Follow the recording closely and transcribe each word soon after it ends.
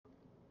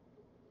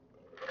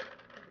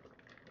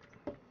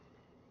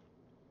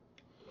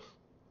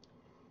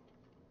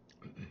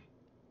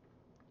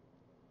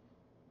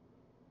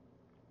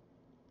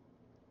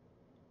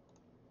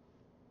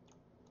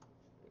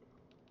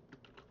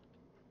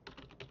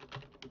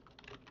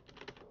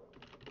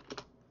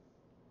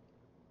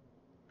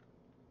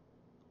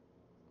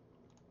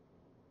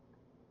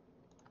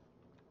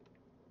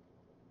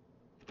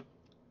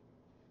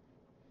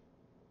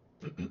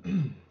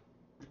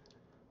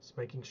Just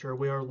making sure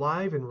we are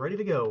live and ready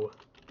to go.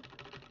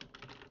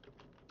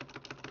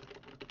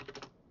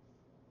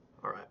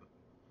 Alright.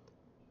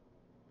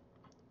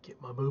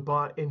 Get my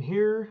MooBot in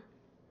here.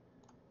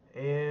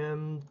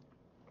 And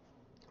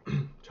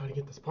try to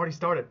get this party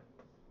started.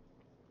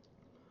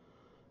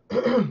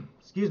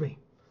 Excuse me.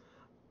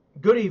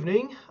 Good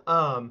evening.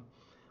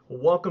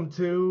 Welcome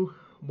to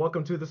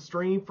the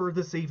stream for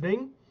this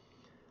evening.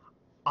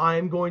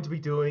 I'm going to be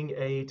doing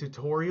a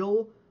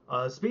tutorial,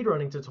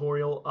 speedrunning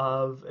tutorial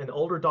of an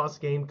older DOS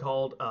game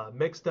called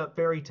Mixed Up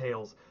Fairy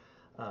Tales.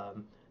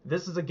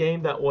 This is a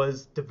game that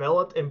was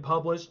developed and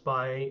published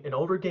by an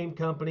older game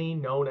company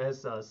known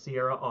as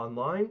Sierra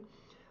Online.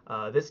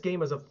 This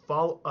game is a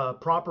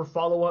proper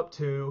follow-up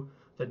to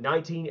the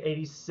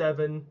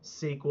 1987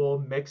 sequel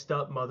Mixed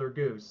Up Mother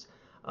Goose.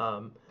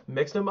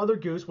 Mixed Up Mother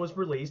Goose was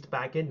released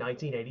back in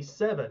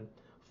 1987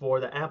 for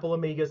the Apple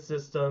Amiga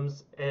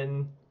systems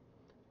and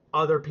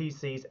other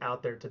PCs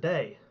out there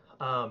today.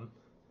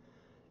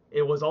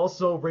 It was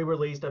also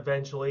re-released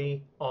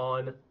eventually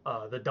on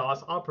the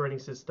DOS operating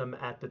system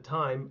at the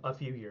time a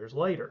few years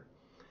later.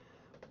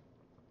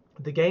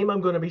 The game I'm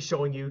going to be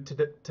showing you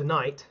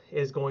tonight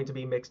is going to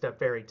be Mixed Up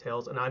Fairy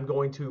Tales, and I'm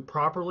going to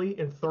properly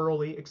and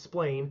thoroughly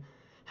explain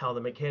how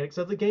the mechanics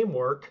of the game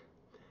work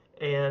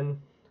and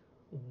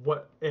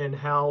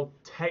how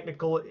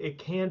technical it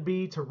can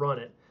be to run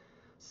it.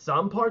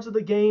 Some parts of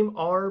the game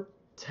are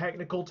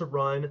technical to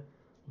run,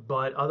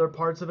 but other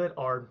parts of it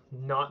are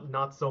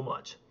not so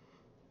much.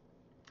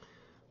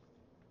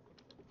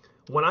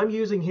 What I'm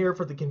using here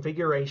for the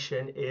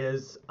configuration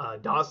is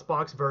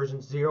DOSBox version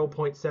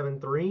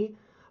 0.73.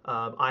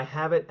 I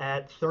have it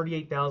at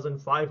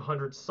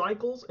 38,500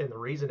 cycles, and the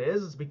reason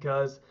is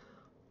because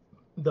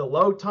the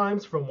load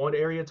times from one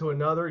area to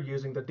another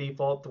using the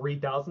default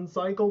 3000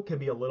 cycle can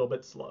be a little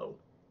bit slow.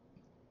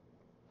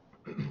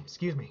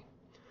 Excuse me.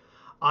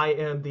 I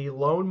am the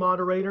lone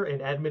moderator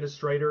and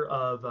administrator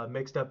of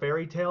Mixed Up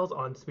Fairy Tales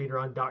on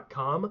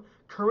speedrun.com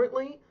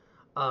currently.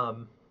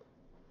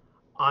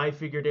 I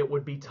figured it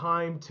would be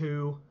time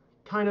to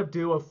kind of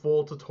do a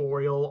full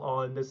tutorial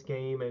on this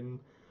game and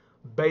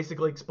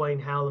basically explain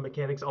how the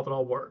mechanics of it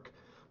all work.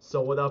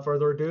 So without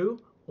further ado,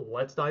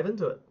 let's dive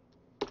into it.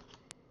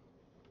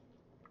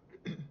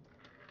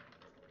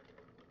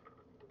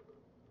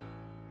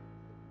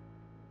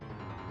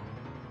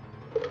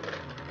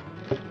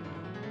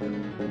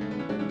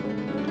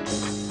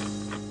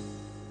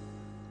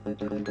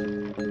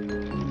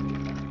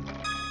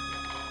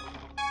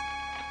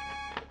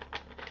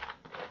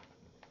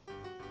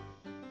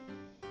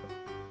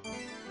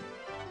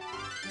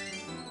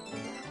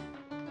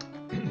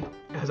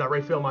 As I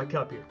refill my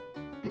cup here.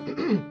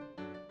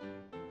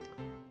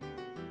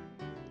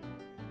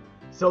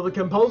 So the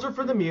composer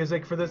for the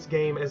music for this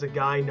game is a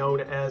guy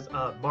known as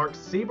Mark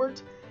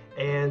Siebert,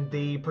 and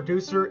the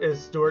producer is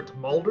Stuart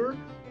Mulder,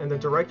 and the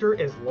director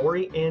is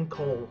Laurie Ann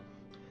Cole.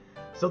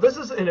 So this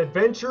is an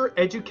adventure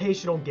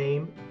educational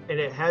game, and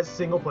it has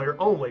single player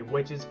only,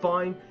 which is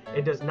fine.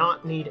 It does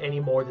not need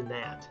any more than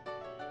that.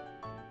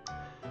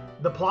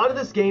 The plot of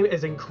this game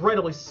is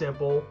incredibly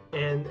simple,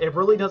 and it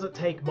really doesn't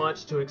take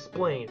much to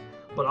explain,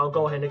 but I'll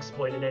go ahead and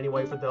explain it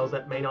anyway for those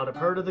that may not have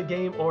heard of the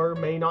game or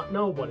may not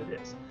know what it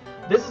is.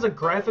 This is a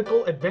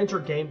graphical adventure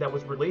game that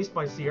was released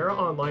by Sierra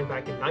Online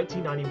back in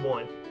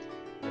 1991.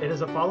 It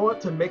is a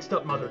follow-up to Mixed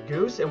Up Mother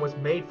Goose and was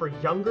made for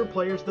younger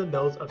players than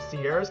those of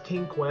Sierra's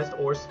King Quest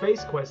or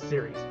Space Quest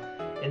series.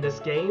 In this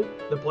game,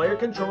 the player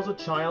controls a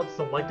child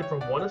selected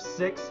from one of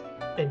 6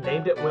 and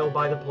named at will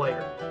by the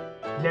player.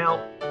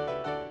 Now,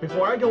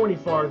 before I go any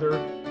farther,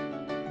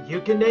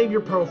 you can name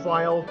your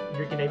profile,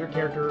 you can name your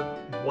character,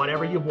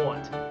 whatever you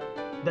want.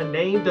 The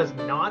name does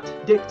not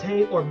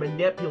dictate or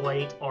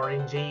manipulate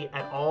RNG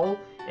at all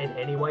in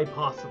any way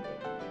possible.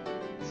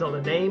 So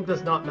the name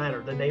does not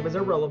matter. The name is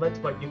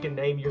irrelevant, but you can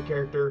name your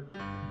character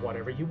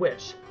whatever you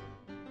wish.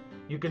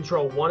 You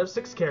control one of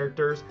 6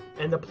 characters,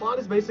 and the plot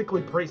is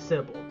basically pretty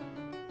simple.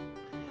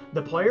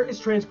 The player is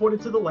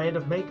transported to the land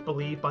of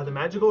make-believe by the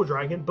magical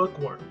dragon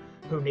Bookworm,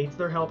 who needs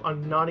their help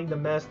unknotting the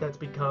mess that's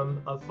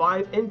become of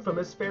 5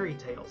 infamous fairy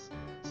tales: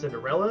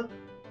 Cinderella,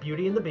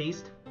 Beauty and the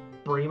Beast,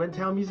 Bremen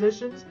Town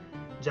Musicians,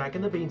 Jack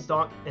and the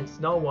Beanstalk, and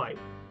Snow White,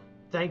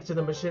 thanks to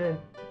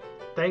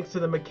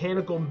the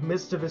mechanical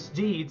mischievous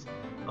deeds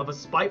of a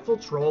spiteful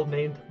troll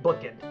named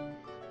Bookend.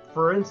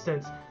 For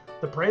instance,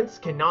 the prince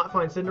cannot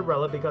find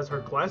Cinderella because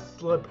her glass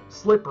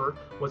slipper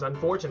was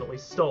unfortunately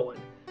stolen.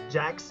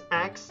 Jack's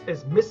axe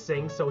is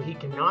missing, so he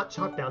cannot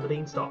chop down the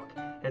beanstalk,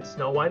 and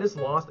Snow White is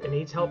lost and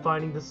needs help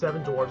finding the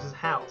 7 dwarves'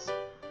 house,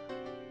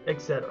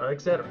 etc.,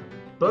 etc.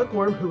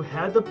 Bookworm, who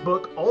had the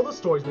book all the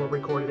stories were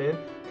recorded in,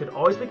 could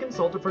always be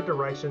consulted for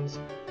directions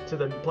to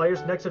the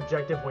player's next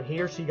objective when he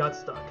or she got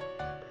stuck.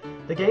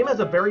 The game has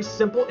a very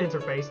simple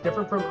interface,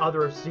 different from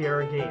other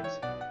Sierra games.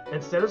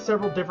 Instead of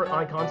several different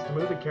icons to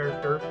move the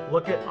character,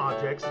 look at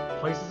objects,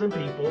 places and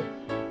people,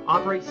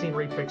 operate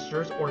scenery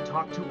fixtures, or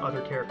talk to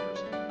other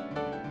characters.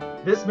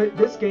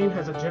 This game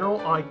has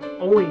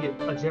only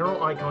a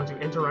general icon to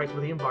interact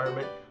with the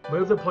environment,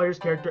 move the player's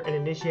character and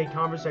initiate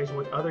conversation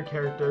with other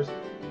characters,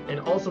 and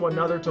also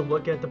another to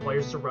look at the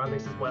player's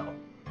surroundings as well.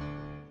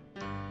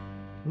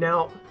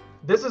 Now,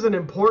 this is an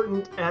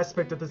important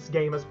aspect of this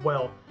game as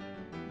well.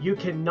 You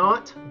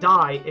cannot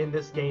die in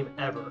this game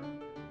ever.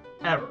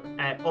 Ever.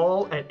 At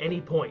all, at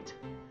any point.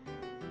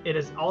 It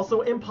is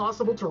also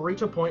impossible to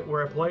reach a point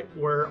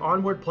where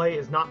onward play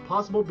is not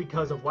possible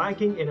because of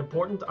lacking an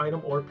important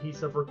item or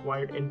piece of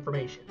required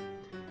information.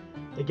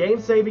 The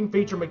game saving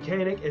feature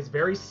mechanic is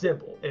very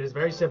simple. It is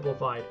very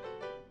simplified.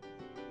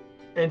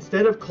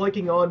 Instead of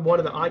clicking on one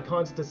of the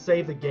icons to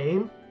save the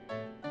game,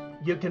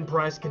 you can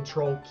press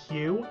Ctrl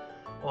Q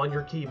on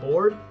your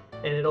keyboard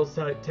and it'll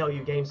tell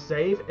you game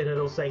save, and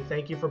it'll say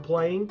thank you for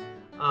playing.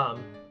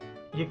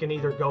 You can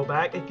either go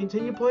back and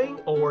continue playing,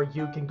 or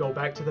you can go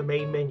back to the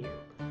main menu.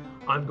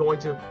 I'm going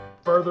to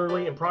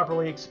furtherly and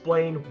properly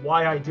explain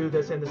why I do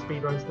this in the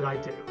speedruns that I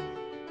do.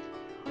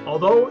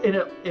 Although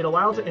it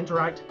allowed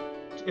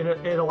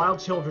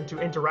children to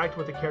interact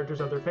with the characters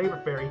of their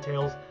favorite fairy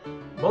tales,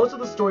 most of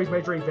the story's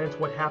major events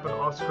would happen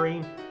off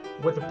screen,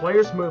 with the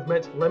player's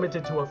movement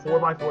limited to a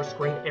 4x4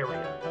 screen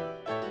area.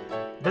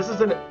 This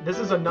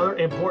is another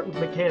important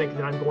mechanic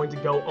that I'm going to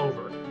go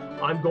over.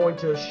 I'm going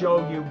to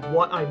show you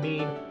what I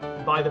mean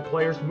by the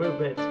player's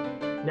movement.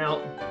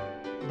 Now,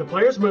 the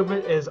player's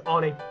movement is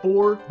on a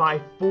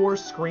 4x4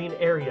 screen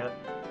area.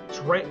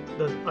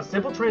 A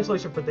simple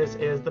translation for this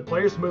is the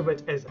player's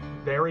movement is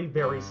very,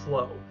 very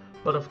slow.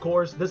 But of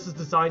course, this is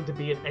designed to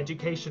be an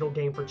educational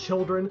game for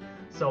children,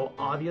 so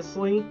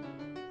obviously,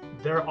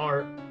 there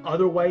are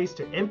other ways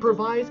to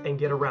improvise and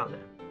get around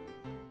it.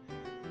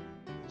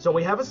 So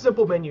we have a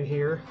simple menu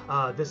here.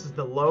 This is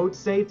the load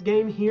saved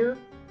game here.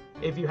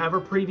 If you have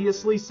a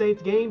previously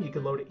saved game, you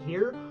can load it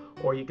here,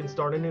 or you can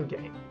start a new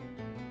game.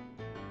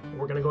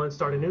 We're going to go ahead and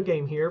start a new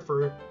game here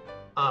for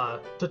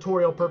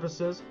tutorial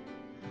purposes.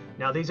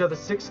 Now these are the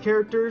 6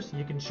 characters.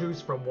 You can choose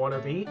from one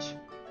of each,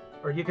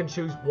 or you can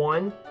choose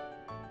one.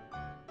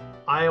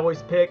 I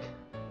always pick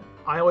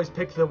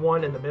the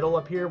one in the middle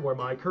up here where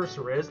my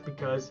cursor is,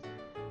 because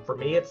for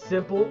me it's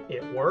simple,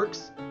 it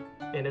works,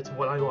 and it's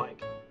what I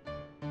like.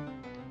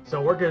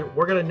 So we're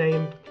gonna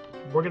name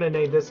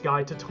this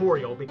guy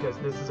Tutorial, because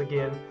this is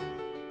again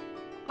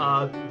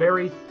a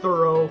very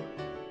thorough,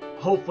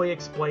 hopefully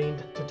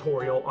explained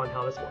tutorial on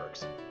how this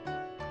works.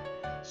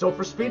 So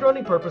for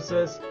speedrunning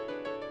purposes,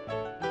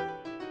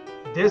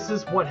 this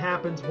is what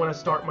happens when I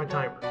start my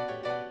timer.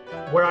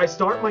 Where I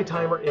start my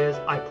timer is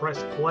I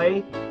press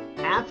play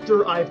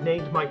after I've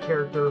named my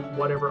character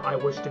whatever I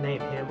wish to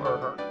name him or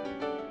her.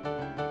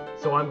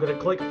 So I'm going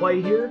to click play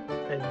here,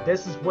 and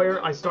this is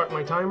where I start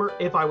my timer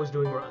if I was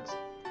doing runs.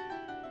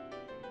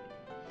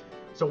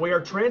 So we are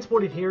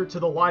transported here to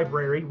the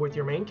library with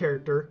your main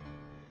character,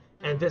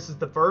 and this is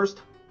the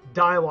first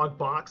dialogue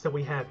box that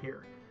we have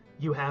here.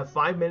 You have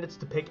 5 minutes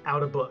to pick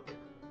out a book.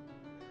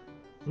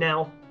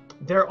 Now,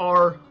 there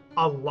are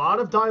a lot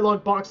of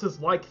dialogue boxes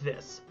like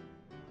this.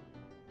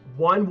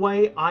 One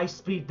way I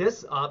speed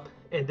this up,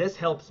 and this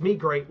helps me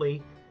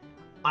greatly,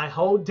 I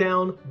hold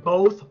down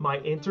both my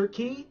enter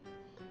key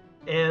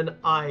and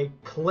I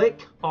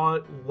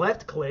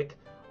left click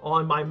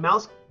on my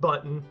mouse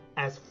button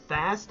as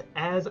fast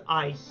as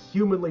I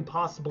humanly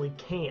possibly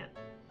can.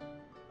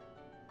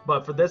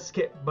 But in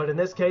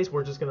this case,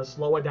 we're just going to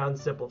slow it down and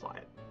simplify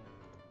it.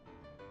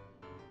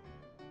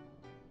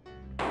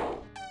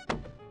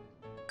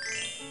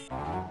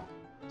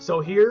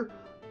 So here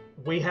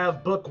we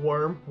have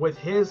Bookworm with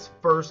his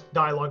first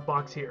dialogue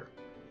box here.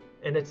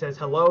 And it says,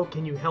 "Hello,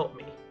 can you help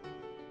me?"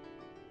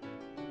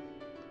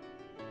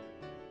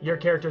 Your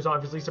character's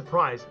obviously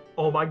surprised.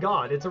 Oh my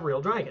god, it's a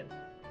real dragon.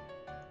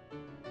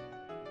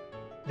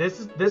 This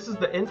is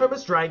the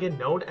infamous dragon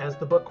known as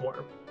the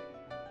Bookworm.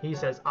 He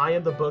says, "I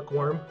am the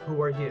Bookworm,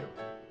 who are you?"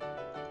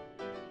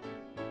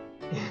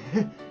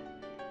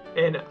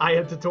 And I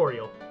am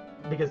Tutorial,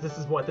 because this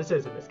is what this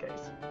is in this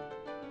case.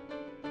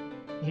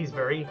 He's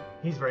very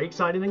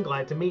excited and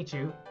glad to meet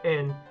you,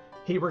 and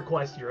he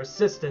requests your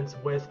assistance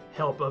with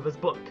help of his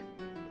book.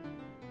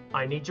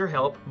 "I need your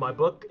help, my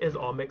book is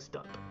all mixed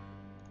up."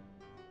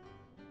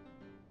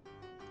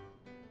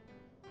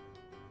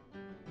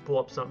 Pull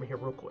up something here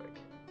real quick.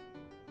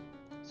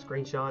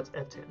 Screenshots,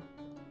 F10.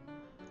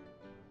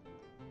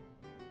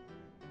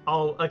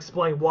 I'll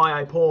explain why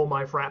I pull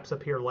my fraps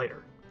up here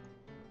later.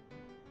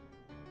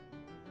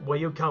 "Will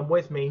you come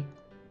with me?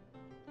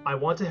 I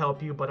want to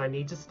help you, but I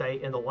need to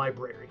stay in the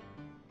library."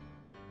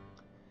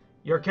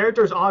 Your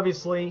character is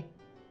obviously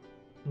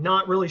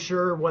not really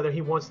sure whether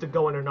he wants to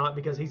go in or not,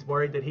 because he's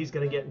worried that he's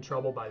going to get in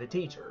trouble by the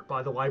teacher,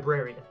 by the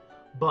librarian.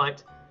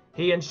 But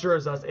he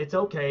assures us it's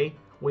okay,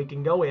 we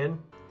can go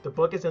in, the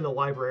book is in the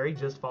library,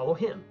 just follow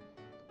him.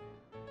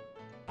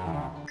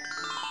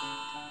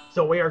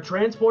 So we are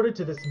transported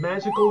to this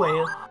magical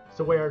land.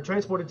 So we are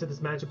transported to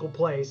this magical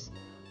place.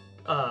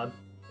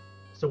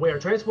 So we are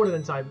transported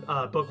inside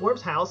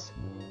Bookworm's house,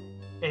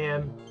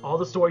 and all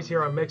the stories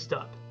here are mixed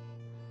up.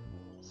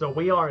 So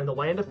we are in the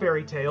land of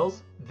fairy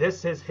tales.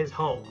 This is his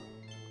home.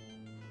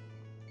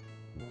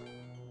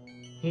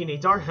 He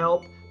needs our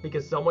help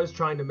because someone is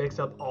trying to mix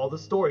up all the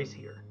stories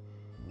here.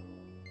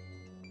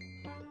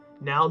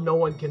 Now no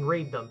one can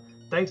read them,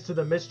 thanks to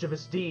the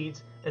mischievous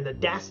deeds and the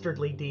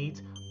dastardly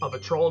deeds of a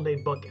troll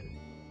named Bookin.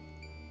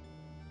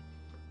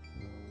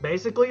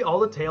 Basically, all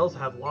the tales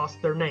have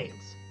lost their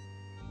names.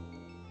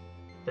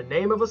 The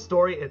name of a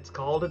story, it's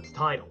called its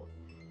title.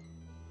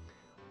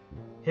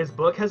 His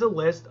book has a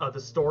list of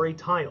the story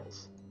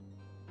titles.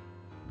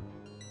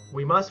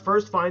 We must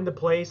first find the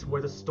place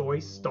where the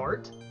stories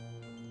start,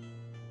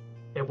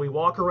 and we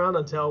walk around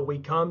until we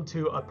come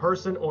to a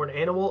person or an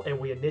animal and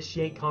we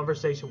initiate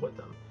conversation with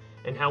them.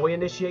 And how we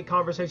initiate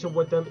conversation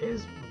with them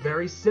is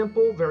very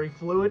simple, very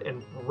fluid,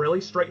 and really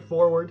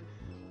straightforward.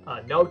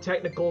 No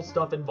technical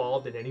stuff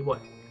involved in any way.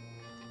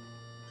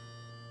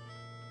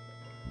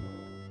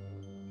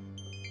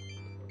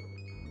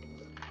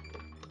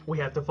 We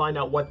have to find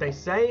out what they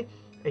say,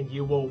 and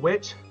you will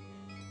which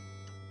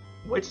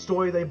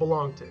story they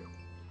belong to.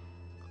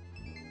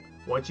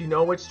 Once you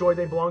know which story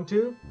they belong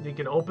to, you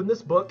can open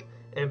this book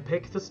and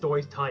pick the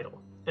story's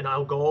title. And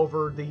I'll go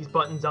over these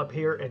buttons up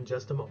here in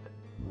just a moment.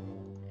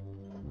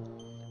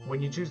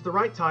 When you choose the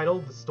right title,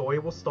 the story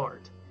will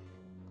start.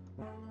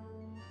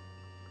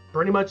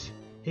 Pretty much,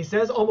 he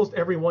says almost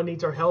everyone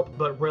needs our help,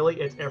 but really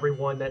it's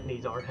everyone that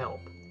needs our help.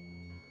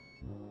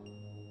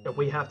 And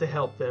we have to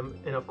help them,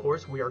 and of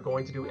course we are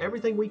going to do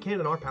everything we can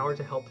in our power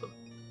to help them.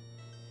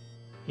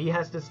 He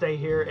has to stay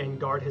here and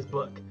guard his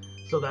book,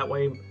 so that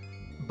way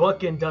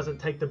Bookin doesn't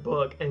take the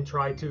book and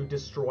try to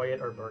destroy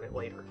it or burn it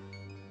later.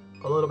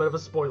 A little bit of a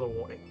spoiler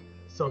warning.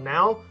 So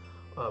now,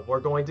 we're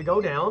going to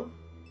go down.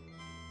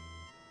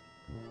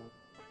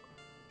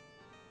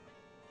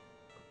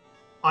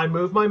 I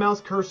move my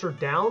mouse cursor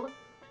down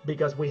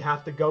because we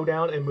have to go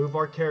down and move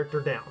our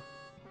character down.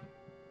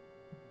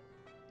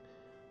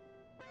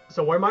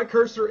 So where my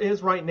cursor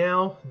is right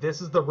now, this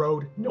is the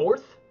road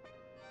north.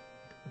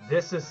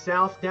 This is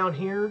south down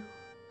here.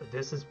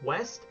 This is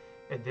west.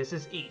 And this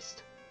is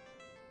east.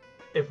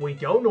 If we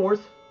go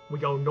north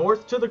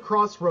to the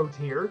crossroads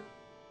here.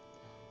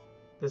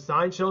 The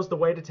sign shows the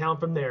way to town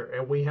from there.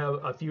 And we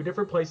have a few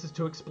different places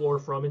to explore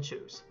from and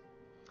choose.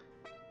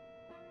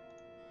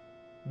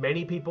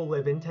 Many people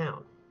live in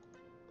town.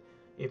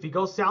 If you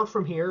go south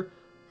from here,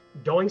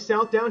 going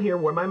south down here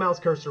where my mouse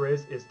cursor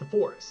is the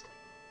forest.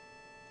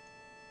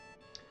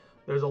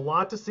 There's a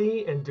lot to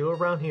see and do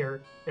around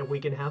here, and we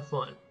can have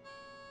fun.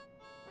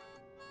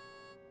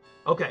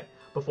 Okay,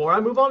 before I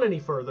move on any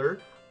further,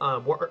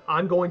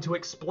 I'm going to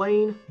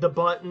explain the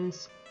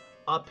buttons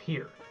up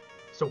here.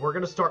 So we're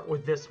going to start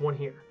with this one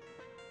here.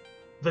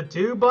 The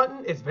do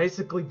button is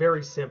basically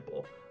very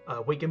simple.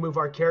 We can move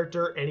our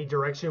character any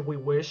direction we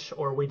wish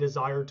or we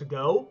desire to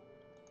go.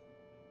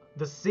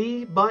 The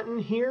C button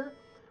here,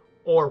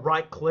 or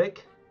right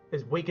click,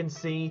 is we can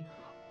see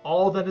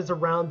all that is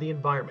around the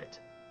environment.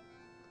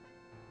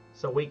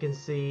 So we can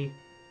see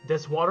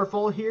this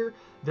waterfall here.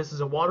 This is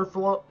a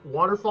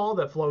waterfall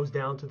that flows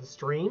down to the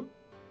stream.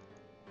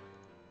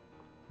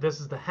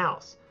 This is the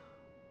house.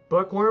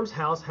 Bookworm's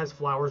house has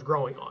flowers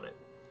growing on it.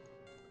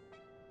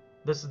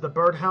 This is the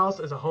birdhouse,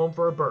 as a home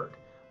for a bird.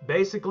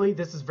 Basically,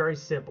 this is very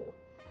simple.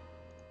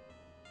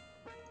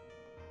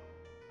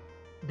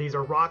 These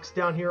are rocks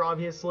down here,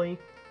 obviously,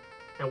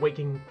 and we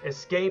can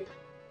escape.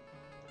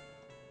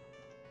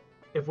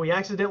 If we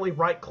accidentally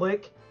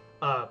right-click,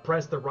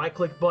 press the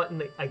right-click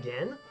button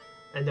again,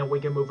 and then we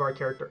can move our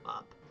character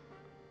up.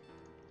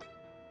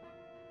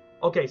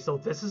 Okay, so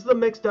this is the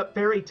Mixed Up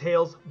Fairy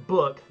Tales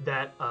book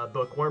that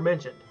Bookworm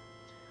mentioned.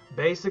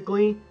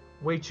 Basically,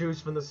 we choose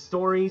from the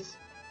stories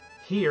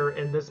here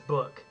in this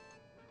book.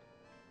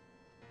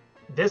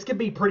 This can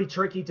be pretty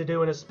tricky to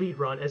do in a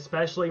speedrun,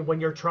 especially when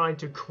you're trying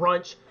to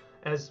crunch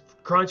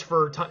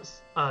for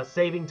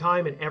saving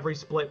time in every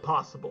split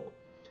possible.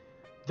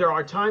 There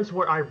are times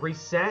where I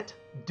reset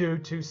due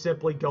to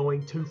simply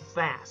going too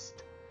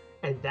fast,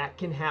 and that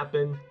can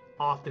happen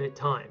often at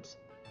times.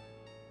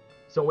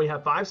 So we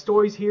have 5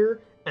 stories here,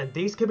 and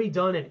these can be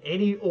done in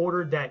any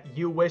order that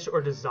you wish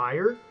or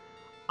desire.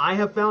 I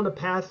have found a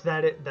path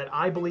that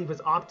I believe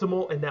is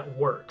optimal and that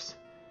works.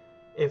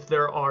 If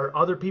there are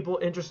other people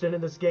interested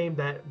in this game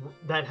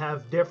that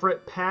have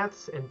different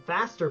paths and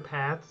faster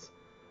paths,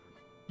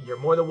 you're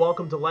more than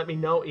welcome to let me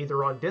know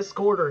either on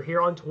Discord or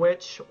here on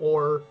Twitch,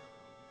 or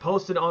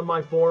post it on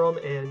my forum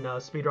in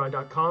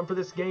speedrun.com for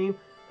this game,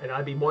 and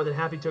I'd be more than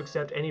happy to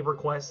accept any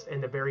requests in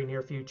the very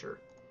near future.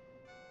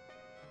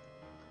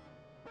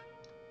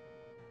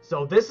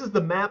 So this is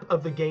the map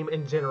of the game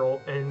in general,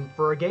 and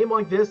for a game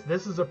like this,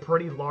 this is a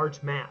pretty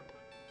large map.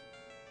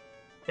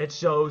 It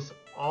shows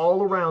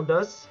all around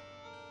us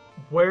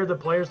where the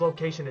player's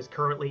location is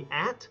currently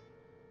at,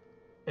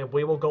 and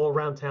we will go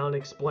around town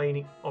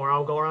explaining, or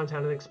I'll go around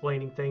town and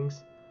explaining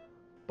things,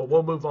 but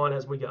we'll move on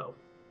as we go.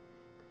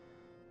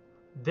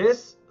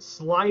 This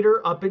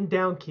slider up and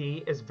down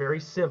key is very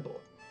simple.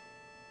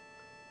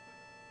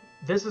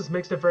 This is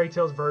Mixed Up Fairy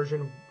Tales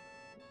version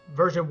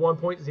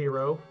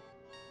 1.0.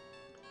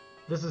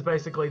 This is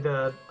basically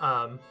the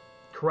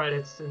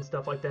credits and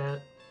stuff like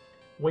that.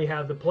 We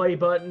have the play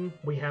button,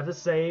 we have the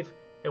save,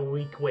 and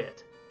we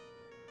quit.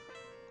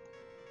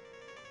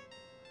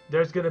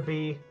 there's gonna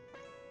be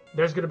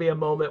a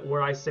moment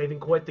where I save and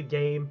quit the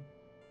game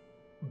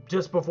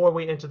just before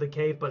we enter the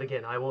cave, but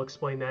again, I will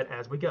explain that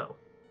as we go.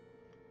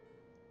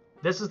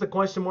 This is the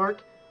question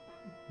mark.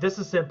 This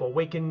is simple.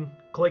 We can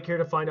click here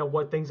to find out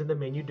what things in the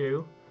menu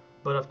do,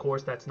 but of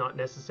course that's not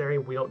necessary.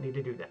 We don't need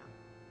to do that.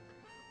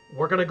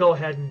 We're gonna go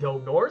ahead and go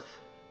north,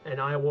 and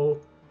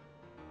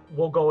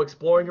we'll go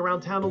exploring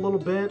around town a little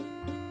bit,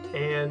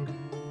 and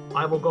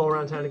I will go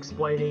around town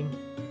explaining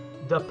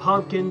the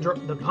pumpkin,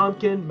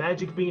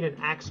 magic bean, and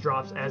axe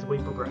drops as we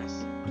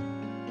progress.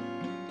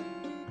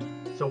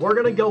 So we're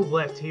gonna go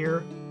left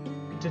here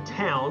to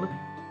town.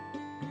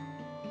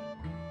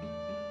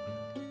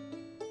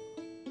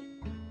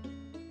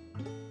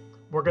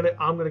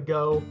 I'm gonna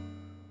go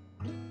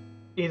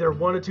either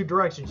one of two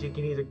directions. You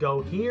can either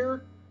go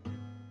here,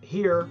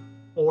 here,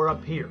 or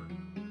up here.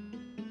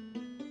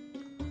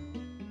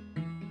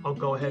 I'll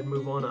go ahead and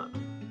move on up.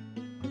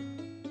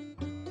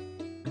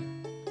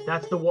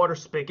 That's the water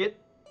spigot.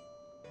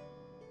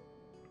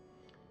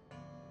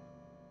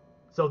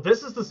 So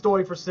this is the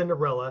story for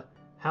Cinderella,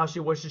 how she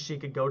wishes she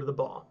could go to the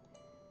ball.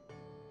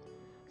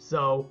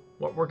 So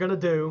what we're going to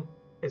do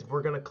is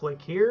we're going to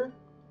click here,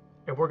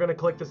 and we're going to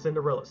click the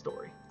Cinderella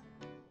story.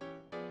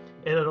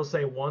 And it'll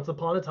say Once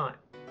Upon a Time.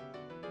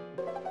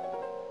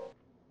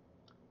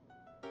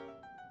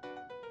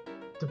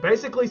 To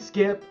basically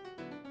skip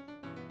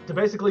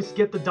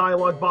the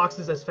dialogue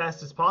boxes as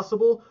fast as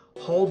possible,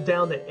 hold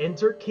down the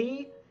Enter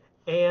key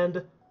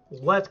and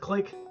left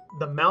click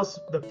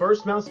the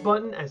first mouse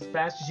button as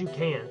fast as you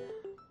can.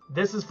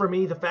 This is for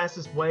me the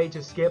fastest way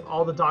to skip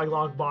all the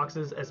dialogue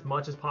boxes as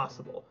much as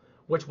possible,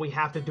 which we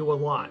have to do a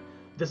lot.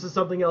 This is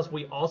something else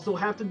we also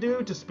have to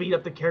do to speed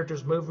up the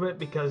character's movement,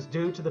 because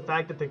due to the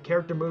fact that the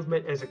character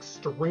movement is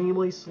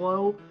extremely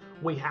slow,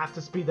 we have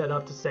to speed that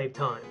up to save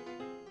time.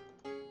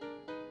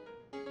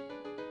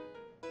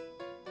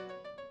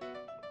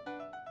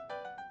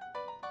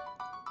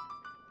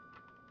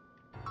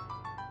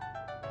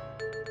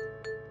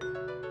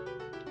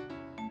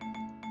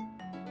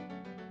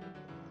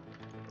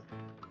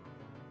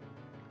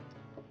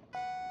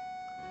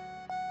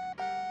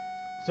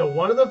 So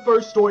one of the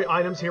first story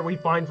items here we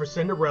find for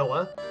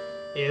Cinderella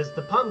is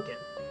the pumpkin.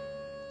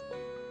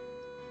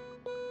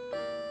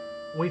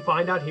 We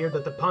find out here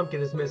that the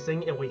pumpkin is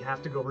missing and we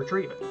have to go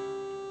retrieve it.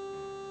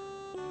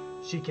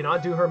 She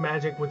cannot do her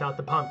magic without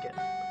the pumpkin.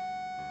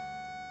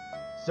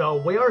 So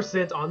we are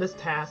sent on this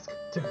task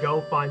to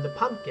go find the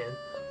pumpkin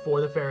for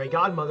the fairy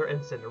godmother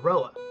and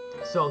Cinderella,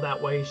 so that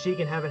way she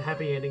can have a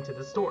happy ending to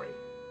the story.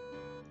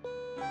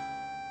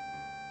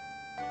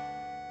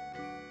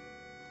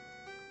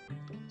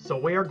 So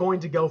we are going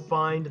to go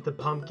find the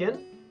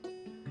pumpkin.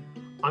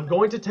 I'm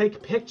going to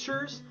take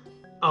pictures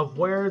of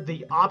where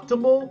the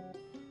optimal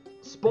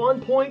spawn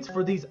points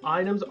for these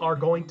items are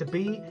going to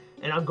be,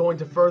 and I'm going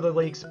to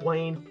furtherly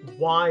explain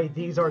why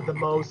these are the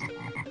most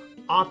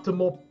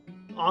optimal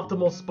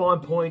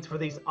spawn points for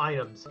these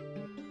items.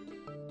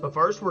 But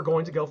first, we're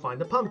going to go find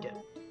the pumpkin.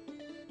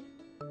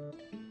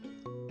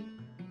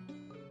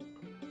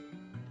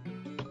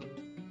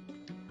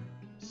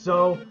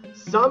 So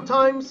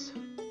sometimes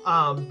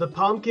the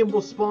pumpkin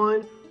will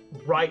spawn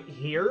right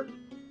here,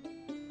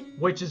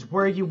 which is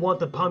where you want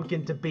the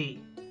pumpkin to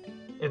be.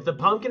 If the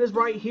pumpkin is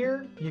right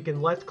here, you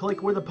can left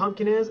click where the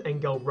pumpkin is and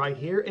go right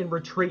here and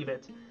retrieve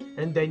it.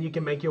 And then you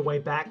can make your way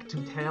back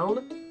to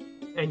town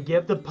and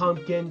give the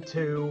pumpkin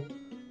to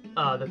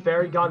the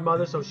fairy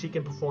godmother so she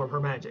can perform her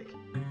magic.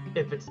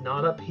 If it's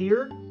not up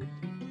here,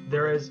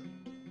 there is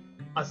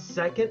a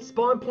second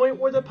spawn point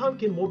where the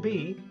pumpkin will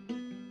be,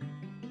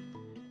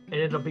 and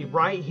it'll be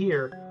right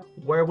here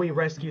where we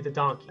rescue the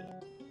donkey.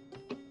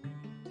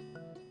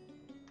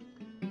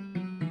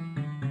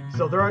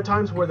 So there are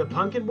times where the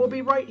pumpkin will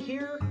be right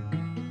here.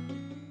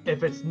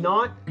 If it's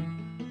not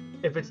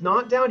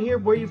down here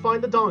where you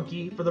find the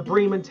donkey for the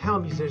Bremen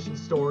Town Musician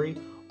story,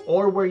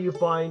 or where you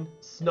find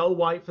Snow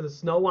White for the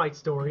Snow White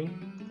story,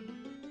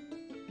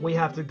 we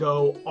have to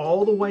go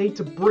all the way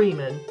to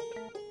Bremen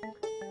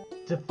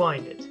to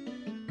find it.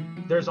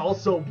 There's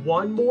also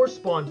one more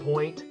spawn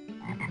point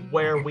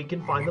where we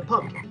can find the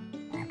pumpkin.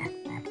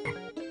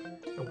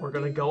 And we're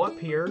going to go up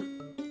here.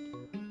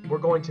 We're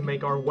going to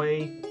make our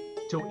way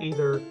to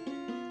either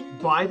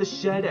by the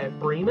shed at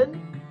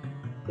Bremen,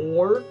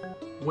 or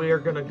we're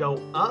going to go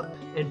up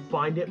and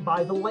find it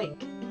by the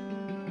lake.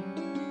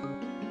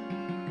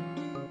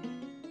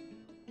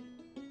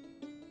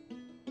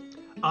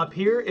 Up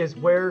here is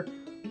where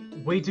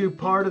we do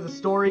part of the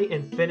story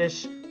and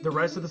finish the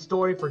rest of the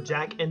story for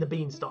Jack and the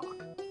Beanstalk.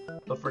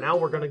 But for now,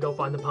 we're going to go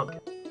find the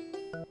pumpkin.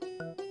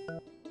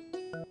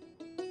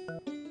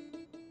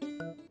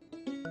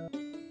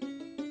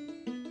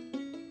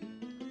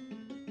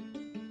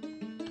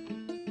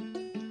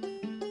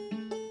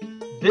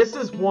 This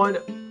is one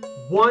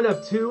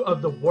of two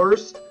of the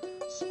worst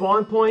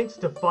spawn points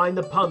to find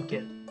the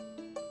pumpkin,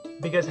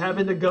 because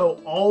having to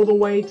go all the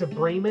way to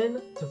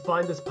Bremen to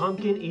find this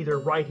pumpkin, either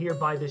right here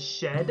by this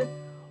shed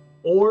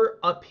or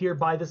up here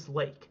by this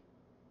lake,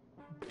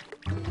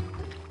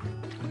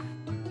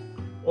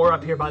 or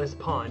up here by this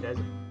pond,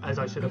 as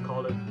I should have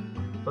called it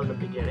from the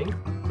beginning.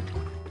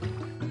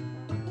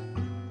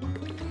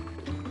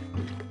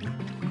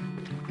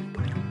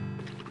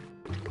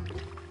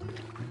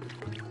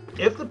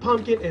 If the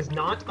pumpkin is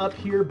not up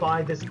here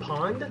by this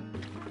pond,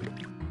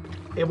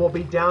 it will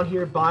be down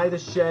here by the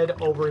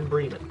shed over in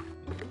Bremen.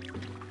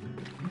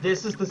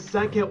 This is the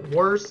second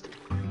worst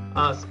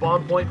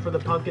spawn point for the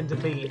pumpkin to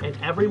be, and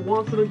every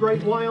once in a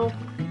great while,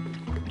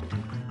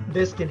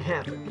 this can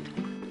happen.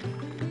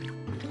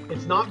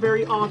 It's not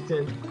very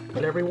often,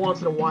 but every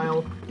once in a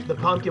while, the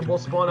pumpkin will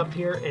spawn up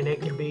here, and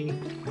it can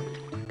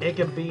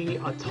be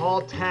a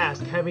tall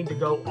task having to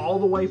go all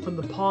the way from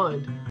the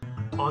pond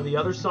on the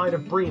other side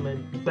of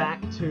Bremen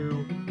back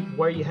to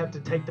where you have to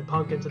take the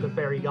pumpkin to the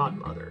fairy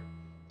godmother.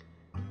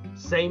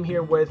 Same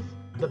here with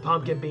the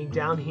pumpkin being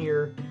down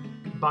here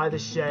by the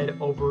shed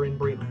over in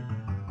Bremen.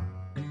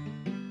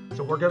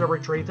 So we're going to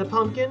retrieve the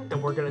pumpkin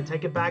and we're going to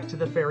take it back to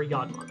the fairy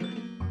godmother.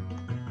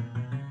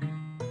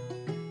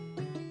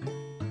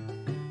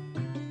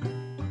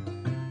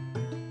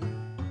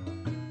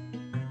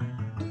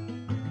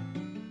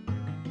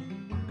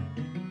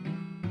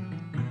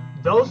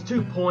 Those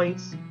 2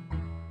 points,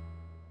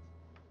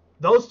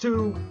 those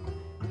two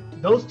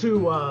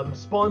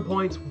spawn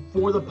points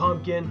for the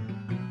pumpkin,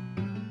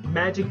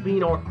 magic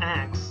bean or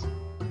axe,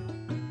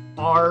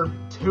 are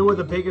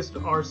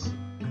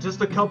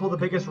just a couple of the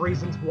biggest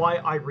reasons why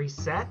I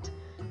reset.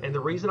 And the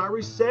reason I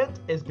reset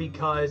is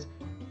because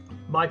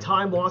my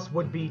time loss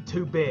would be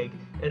too big,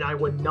 and I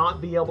would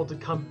not be able to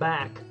come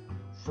back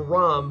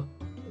from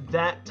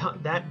that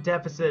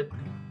deficit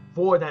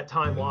for that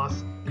time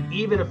loss,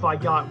 even if I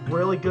got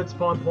really good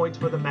spawn points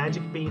for the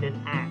magic bean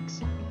and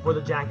axe for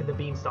the Jack and the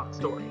Beanstalk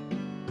story.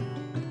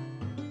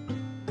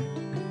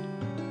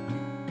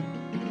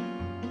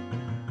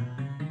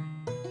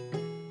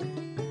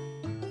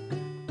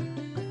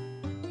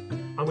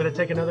 I'm going to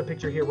take another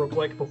picture here real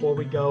quick before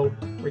we go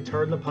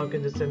return the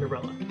pumpkin to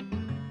Cinderella.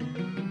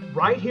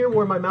 Right here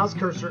where my mouse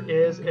cursor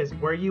is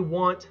where you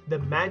want the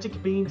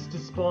magic beans to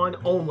spawn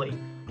only,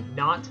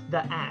 not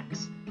the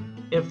axe.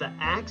 If the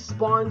axe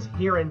spawns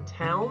here in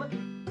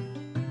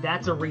town,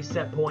 that's a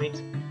reset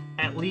point,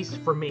 at least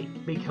for me,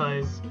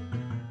 because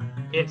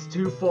it's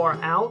too far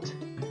out,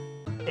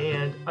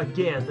 and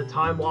again, the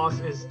time loss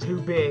is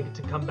too big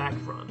to come back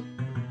from.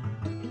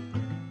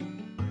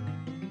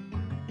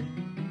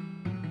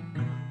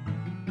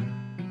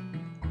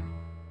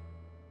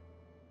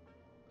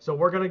 So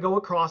we're going to go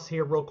across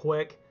here real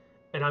quick,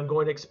 and I'm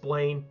going to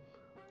explain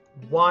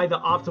why the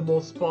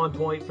optimal spawn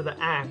point for the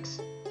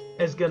axe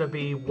is going to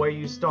be where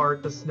you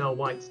start the Snow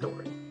White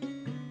story.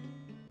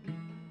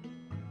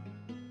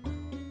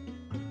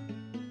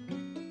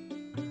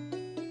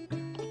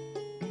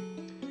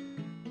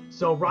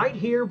 So right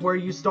here where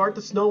you start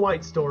the Snow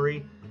White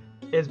story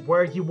is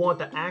where you want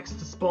the axe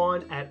to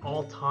spawn at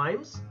all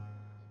times.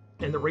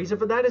 And the reason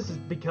for that is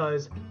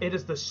because it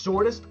is the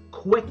shortest,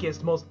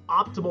 quickest, most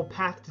optimal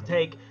path to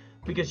take,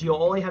 because you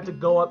only have to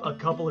go up a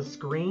couple of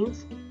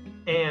screens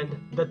and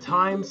the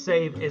time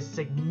save is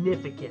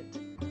significant.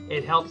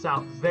 It helps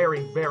out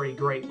very, very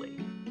greatly.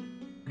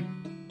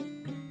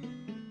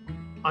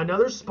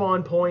 Another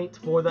spawn point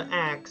for the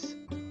axe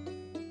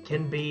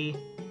can be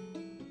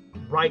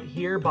right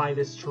here by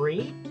this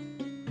tree,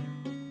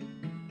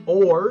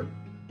 or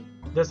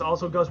this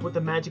also goes with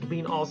the magic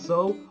bean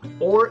also,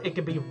 or it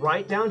could be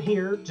right down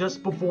here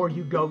just before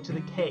you go to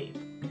the cave.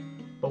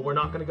 But we're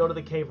not going to go to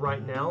the cave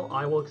right now.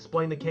 I will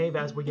explain the cave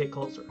as we get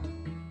closer.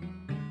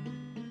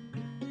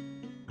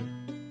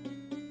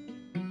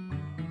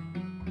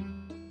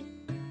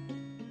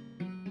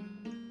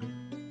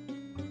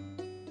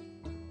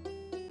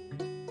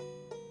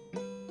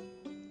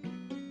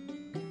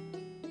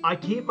 I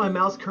keep my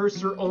mouse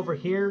cursor over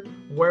here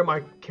where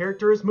my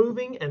character is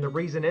moving, and the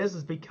reason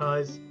is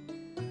because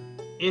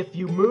if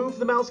you move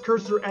the mouse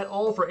cursor at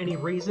all for any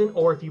reason,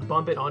 or if you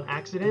bump it on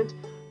accident,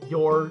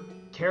 your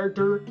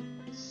character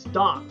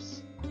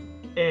stops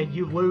and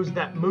you lose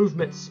that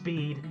movement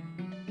speed,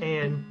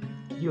 and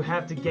you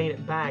have to gain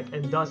it back,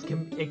 and thus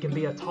it can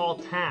be a tall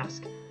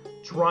task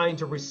trying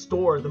to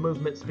restore the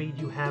movement speed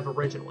you have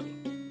originally.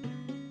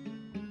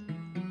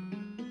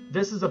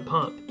 This is a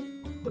pump.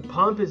 The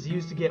pump is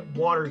used to get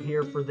water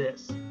here for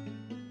this.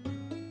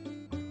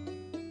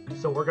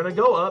 So we're going to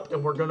go up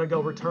and we're going to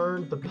go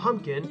return the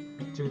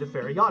pumpkin to the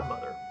fairy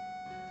godmother.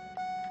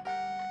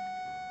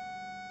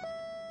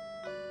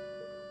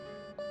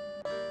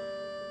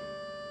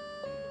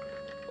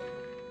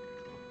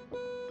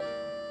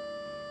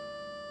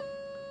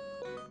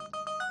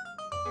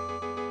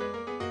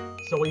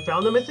 So we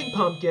found the missing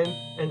pumpkin,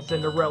 and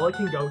Cinderella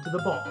can go to the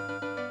ball.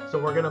 So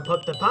we're going to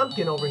put the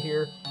pumpkin over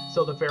here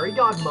so the fairy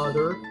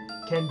godmother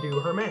can do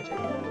her magic.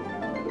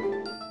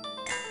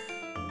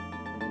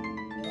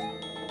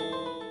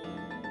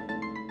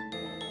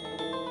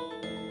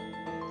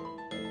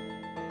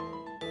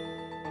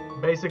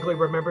 Basically,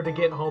 remember to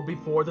get home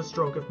before the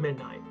stroke of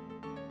midnight.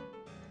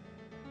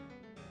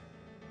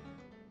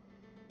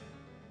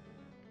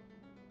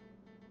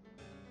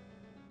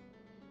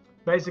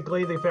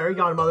 Basically, the fairy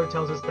godmother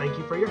tells us thank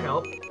you for your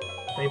help,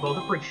 They both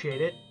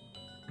appreciate it.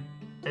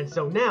 And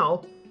so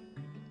now,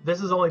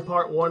 this is only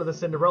part 1 of the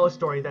Cinderella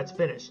story that's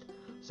finished.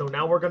 So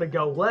now we're going to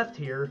go left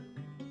here,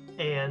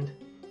 and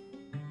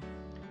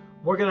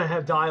we're going to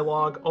have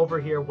dialogue over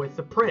here with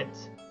the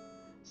prince.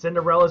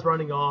 Cinderella's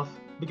running off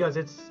because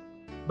it's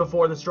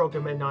before the stroke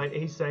of midnight,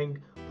 and he's saying,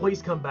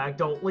 please come back,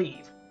 don't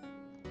leave.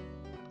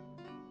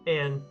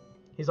 And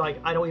he's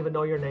like, I don't even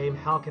know your name,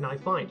 how can I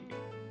find you?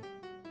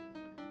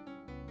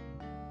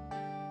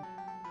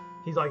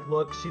 He's like,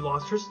 look, she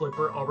lost her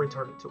slipper, I'll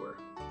return it to her.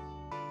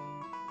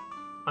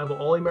 I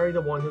will only marry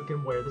the one who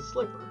can wear the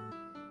slipper.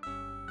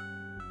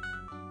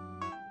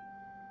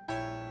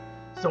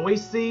 So we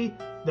see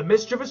the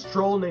mischievous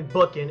troll named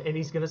Bookin, and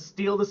he's going to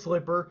steal the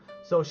slipper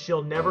so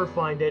she'll never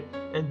find it,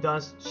 and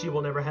thus she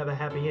will never have a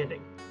happy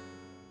ending.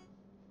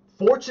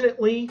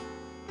 Fortunately,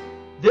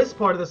 this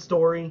part of the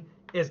story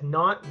is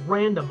not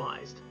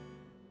randomized.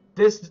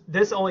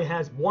 This only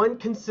has one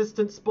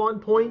consistent spawn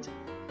point,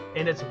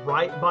 and it's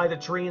right by the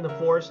tree in the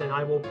forest, and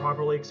I will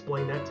properly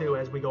explain that too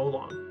as we go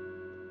along.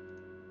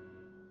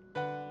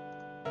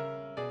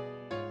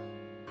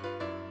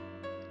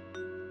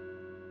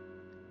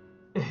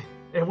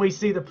 And we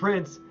see the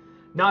prince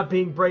not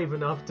being brave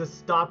enough to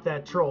stop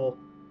that troll.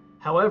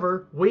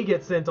 However, we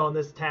get sent on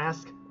this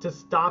task to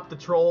stop the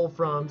troll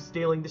from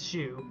stealing the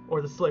shoe,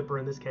 or the slipper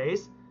in this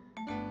case.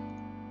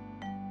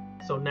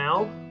 So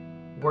now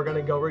we're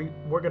gonna go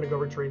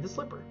retrieve the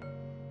slipper.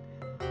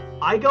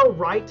 I go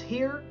right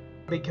here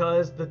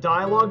because the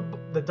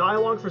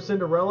dialogue for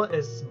Cinderella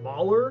is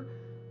smaller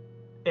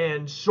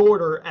and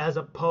shorter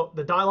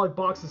the dialogue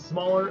box is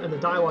smaller and the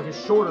dialogue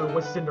is shorter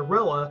with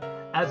Cinderella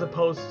as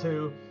opposed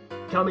to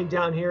coming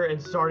down here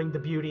and starting the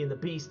Beauty and the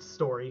Beast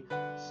story.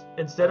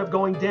 Instead of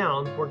going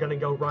down, we're going to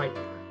go right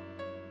here.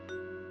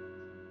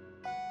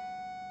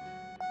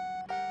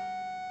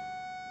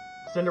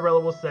 Cinderella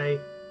will say,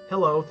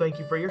 hello, thank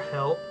you for your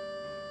help.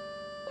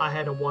 I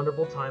had a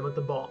wonderful time at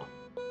the ball.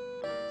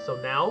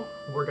 So now,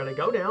 we're going to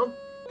go down.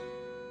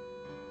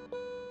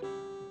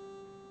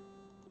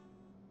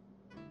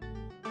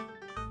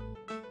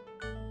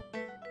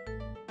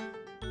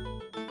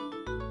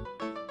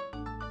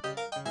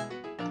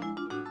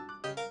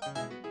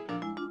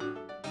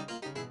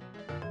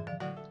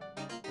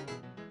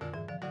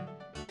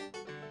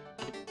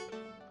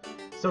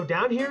 So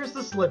down here is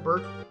the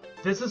slipper.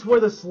 This is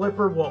where the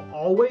slipper will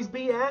always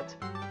be at.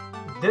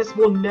 This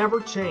will never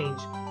change.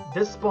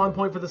 This spawn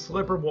point for the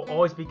slipper will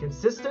always be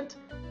consistent.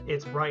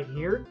 It's right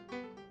here.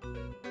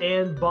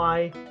 And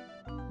by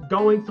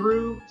going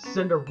through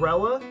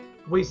Cinderella,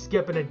 we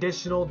skip an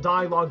additional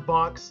dialogue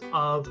box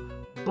of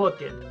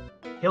Bookin.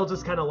 He'll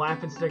just kind of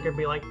laugh and snicker and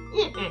be like,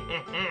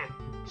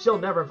 she'll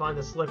never find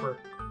the slipper.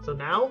 So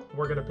now,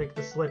 we're going to pick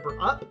the slipper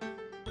up.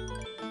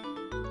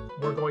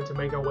 We're going to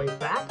make our way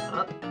back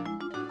up.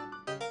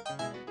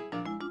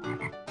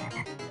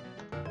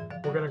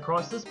 We're going to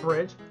cross this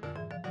bridge.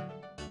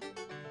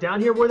 Down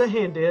here where the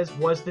hand is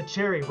was the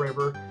Cherry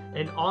River,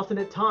 and often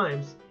at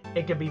times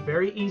it can be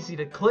very easy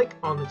to click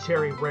on the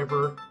Cherry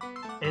River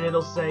and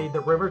it'll say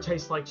the river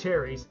tastes like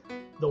cherries,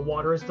 the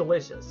water is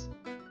delicious.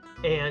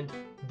 And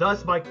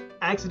thus by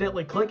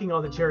accidentally clicking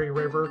on the Cherry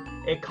River,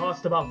 it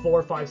costs about 4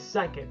 or 5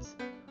 seconds.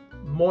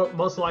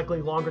 Most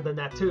likely longer than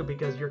that too,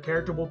 because your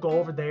character will go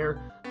over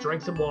there,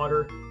 drink some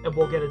water, and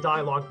we'll get a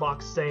dialogue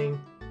box saying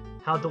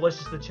how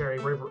delicious the Cherry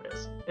River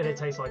is. And it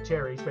tastes like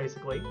cherries,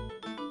 basically.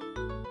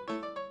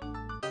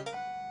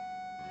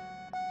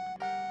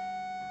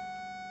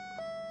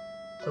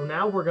 So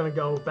now we're going to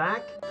go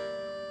back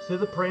to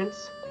the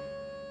prince,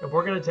 and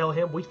we're going to tell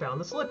him we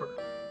found the slipper.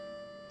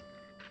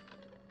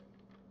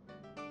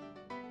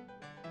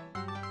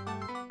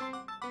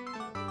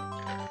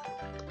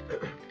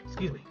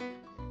 Excuse me.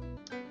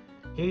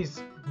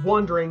 He's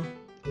wondering,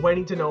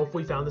 waiting to know if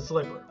we found the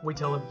slipper. We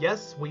tell him,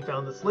 yes, we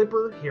found the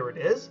slipper. Here it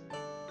is.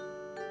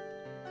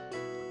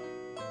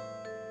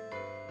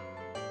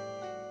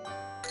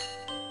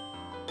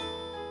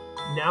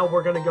 Now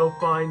we're going to go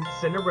find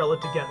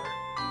Cinderella together.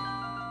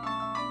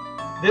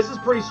 This is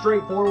pretty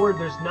straightforward.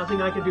 There's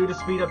nothing I can do to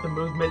speed up the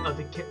movement of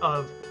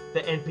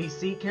the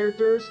NPC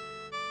characters.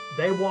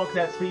 They walk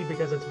that speed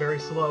because it's very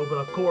slow, but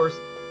of course,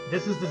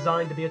 this is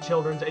designed to be a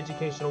children's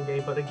educational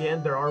game. But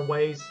again, there are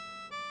ways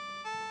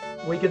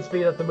we can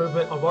speed up the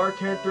movement of our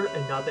character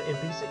and not the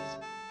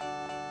NPCs.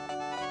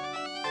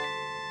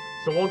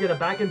 So we'll get a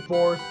back and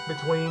forth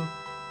between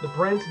the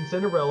prince and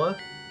Cinderella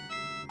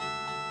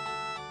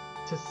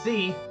to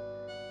see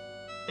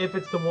if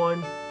it's the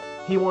one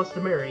he wants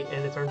to marry,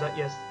 and it turns out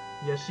yes,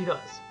 she does.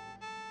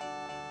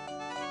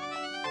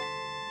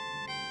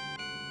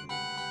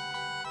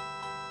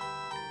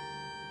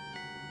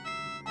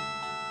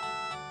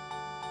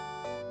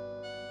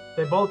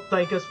 They both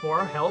thank us for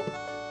our help.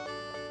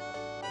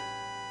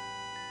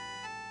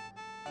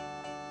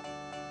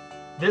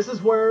 This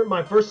is where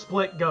my first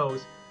split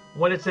goes.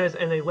 When it says,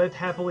 and they lived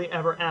happily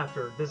ever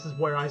after, this is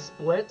where I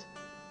split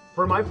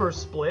for my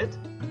first split.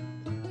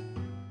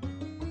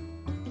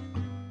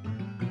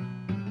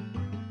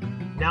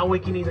 Now we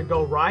can either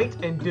go right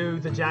and do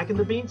the Jack and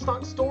the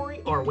Beanstalk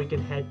story, or we can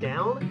head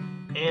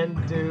down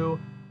and do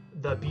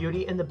the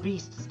Beauty and the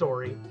Beast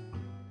story.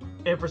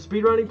 And for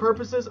speedrunning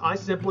purposes, I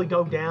simply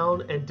go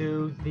down and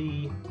do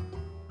the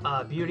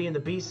Beauty and the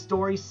Beast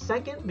story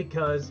second,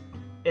 because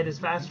it is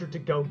faster to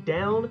go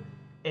down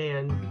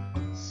and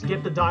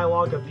skip the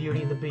dialogue of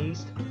Beauty and the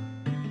Beast,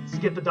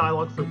 skip the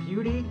dialogue for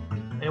Beauty,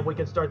 and we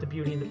can start the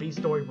Beauty and the Beast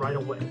story right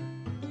away.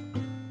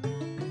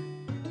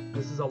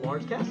 This is a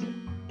large castle.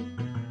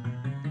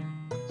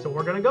 So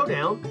we're going to go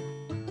down,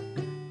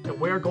 and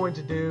we're going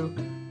to do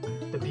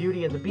the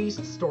Beauty and the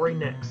Beast story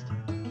next.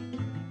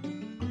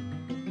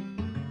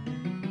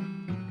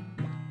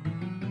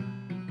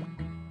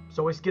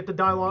 So we skip the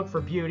dialogue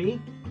for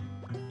Beauty,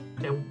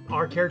 and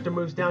our character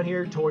moves down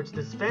here towards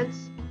this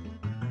fence,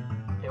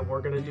 and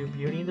we're going to do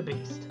Beauty and the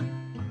Beast.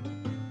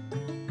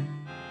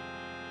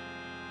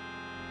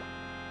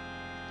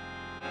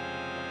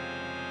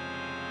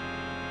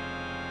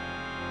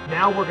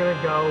 Now we're going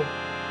to go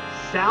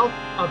south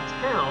of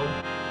town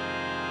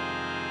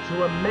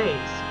to a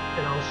maze,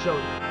 and I'll show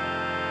you.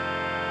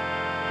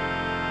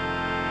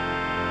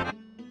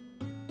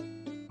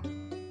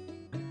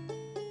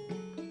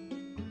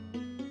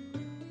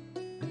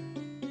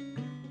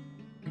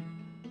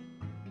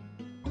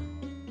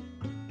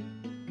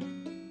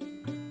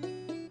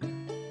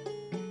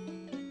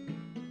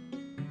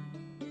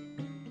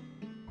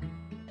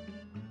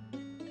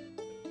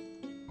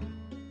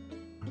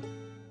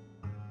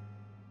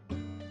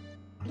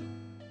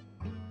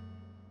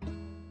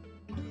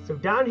 So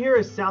down here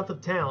is south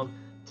of town.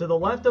 To the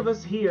left of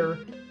us here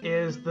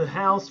is the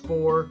house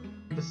for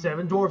the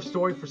Seven Dwarfs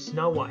story for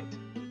Snow White.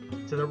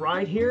 To the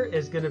right here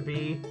is going to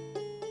be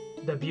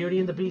the Beauty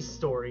and the Beast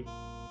story.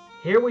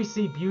 Here we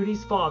see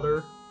Beauty's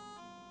father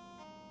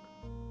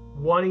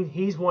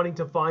he's wanting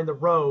to find the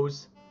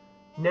rose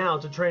now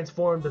to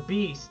transform the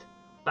Beast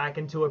back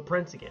into a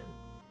prince again.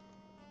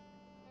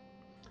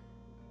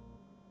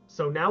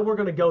 So now we're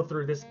going to go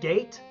through this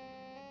gate.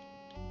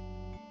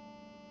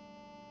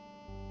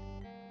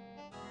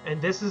 And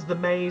this is the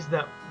maze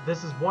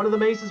this is one of the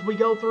mazes we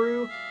go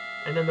through,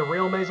 and then the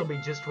real maze will be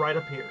just right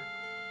up here.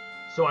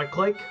 So I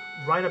click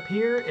right up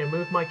here and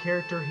move my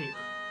character here.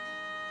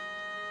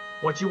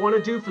 What you want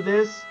to do for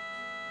this,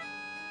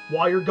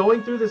 while you're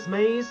going through this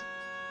maze,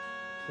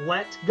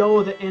 let go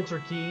of the enter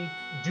key.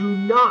 Do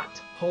not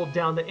hold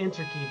down the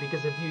enter key,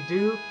 because if you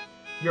do,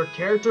 your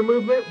character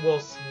movement will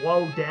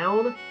slow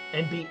down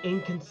and be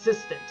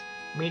inconsistent,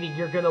 meaning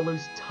you're going to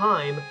lose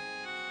time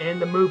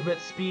and the movement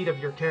speed of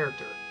your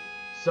character.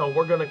 So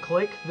we're going to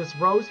click this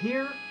rose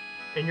here,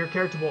 and your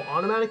character will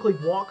automatically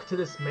walk to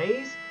this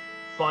maze,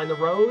 find the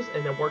rose,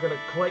 and then we're going to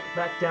click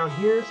back down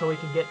here so we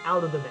can get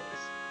out of the maze.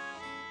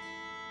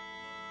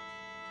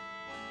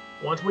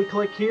 Once we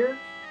click here,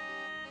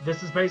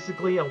 this is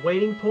basically a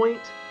waiting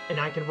point,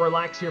 and I can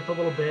relax here for a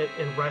little bit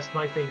and rest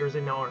my fingers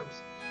and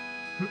arms.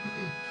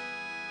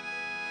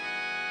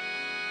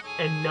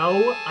 And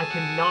no, I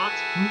cannot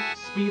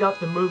speed up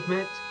the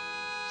movement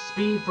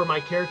speed for my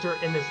character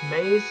in this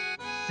maze,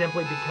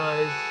 simply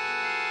because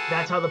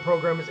that's how the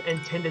program is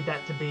intended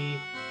that to be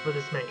for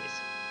this maze.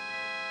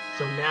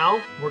 So now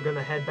we're going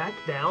to head back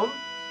down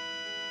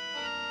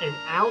and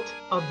out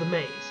of the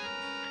maze.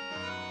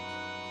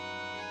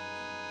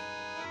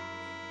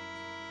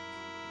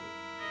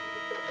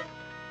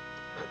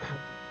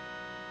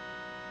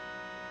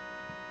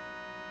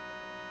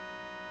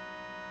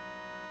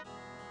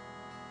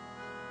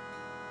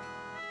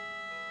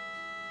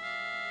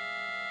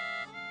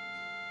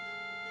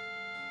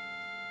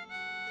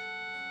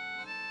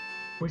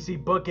 We see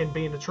Bookin,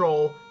 being a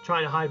troll,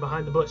 trying to hide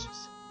behind the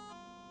bushes.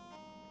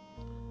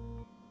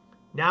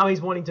 Now he's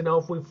wanting to know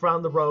if we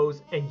found the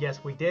rose, and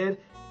yes, we did.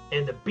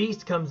 And the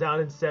Beast comes out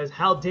and says,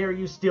 "How dare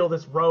you steal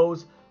this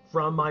rose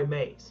from my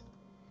maze?"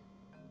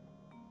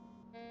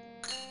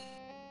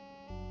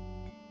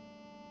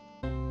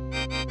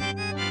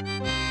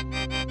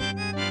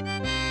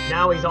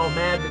 Now he's all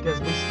mad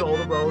because we stole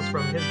the rose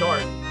from his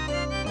garden.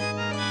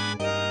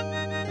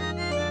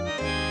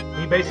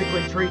 He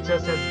basically treats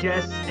us as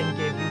guests and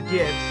gave you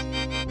gifts.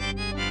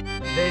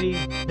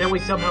 Then we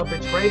somehow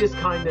betrayed his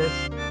kindness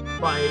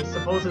by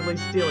supposedly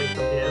stealing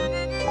from him.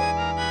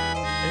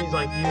 And he's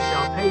like, "You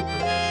shall pay for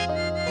this."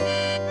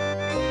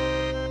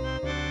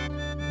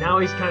 Now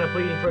he's kind of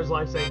pleading for his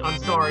life, saying, I'm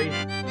sorry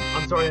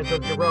I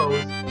took your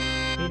rose."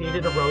 He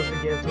needed a rose to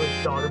give to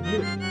his daughter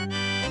Beauty.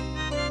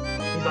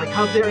 He's like,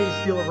 "How dare you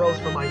steal a rose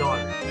from my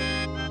daughter?"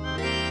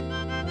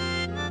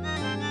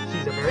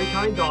 She's a very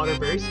kind daughter,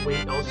 very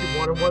sweet. All she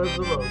wanted was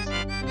the rose.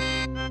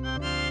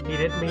 He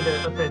didn't mean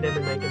to offend him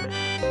and make him mad.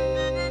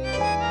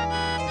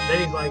 Then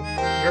he's like,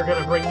 "You're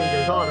gonna bring me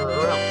your daughter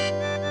or else.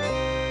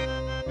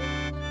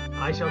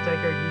 I shall take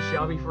her, you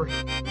shall be free."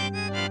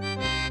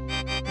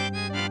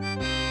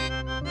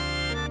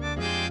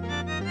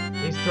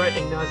 He's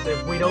threatening us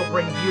if we don't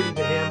bring Beauty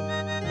to him,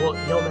 well,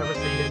 he'll never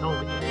see his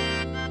home again.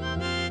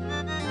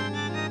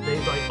 Then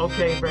he's like,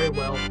 "Okay, very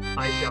well,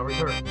 I shall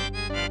return."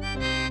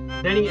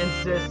 Then he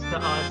insists to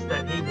us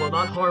that he will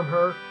not harm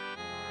her,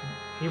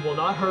 he will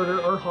not hurt her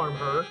or harm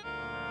her,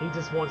 he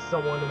just wants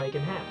someone to make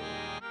him happy.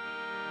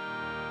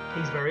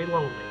 He's very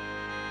lonely.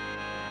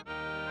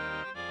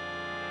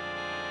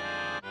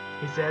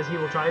 He says he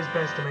will try his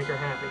best to make her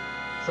happy.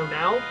 So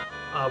now,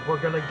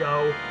 we're gonna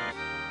go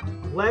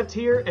left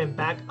here and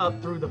back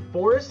up through the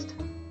forest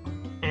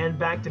and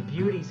back to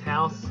Beauty's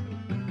house.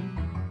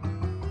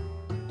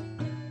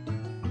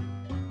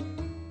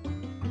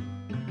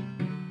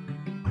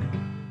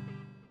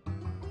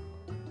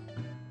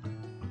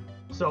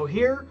 So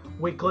here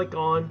we click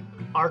on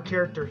our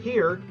character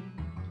here,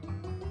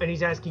 and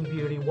he's asking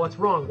Beauty, what's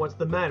wrong? What's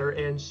the matter?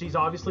 And she's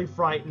obviously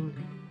frightened.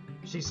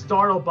 She's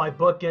startled by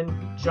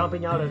Bookin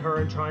jumping out at her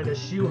and trying to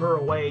shoo her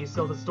away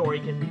so the story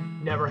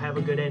can never have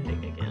a good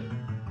ending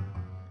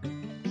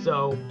again.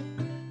 So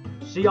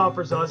she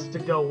offers us to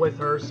go with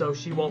her so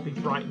she won't be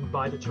frightened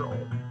by the troll.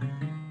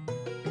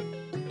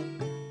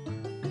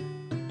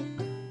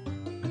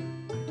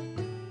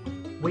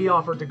 We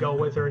offer to go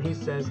with her, and he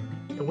says,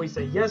 and we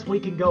say, yes, we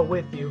can go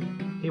with you.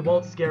 He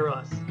won't scare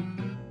us.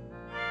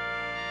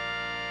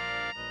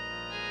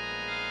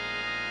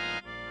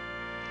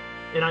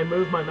 And I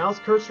move my mouse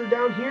cursor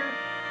down here,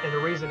 and the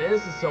reason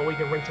is so we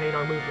can retain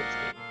our movement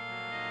speed.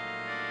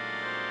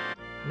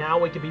 Now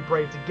we can be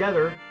brave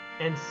together,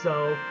 and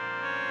so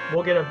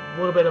we'll get a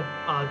little bit of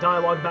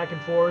dialogue back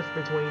and forth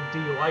between,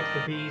 do you like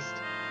the beast?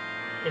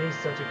 And he's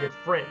such a good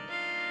friend.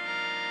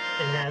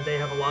 And they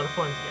have a lot of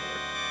fun together.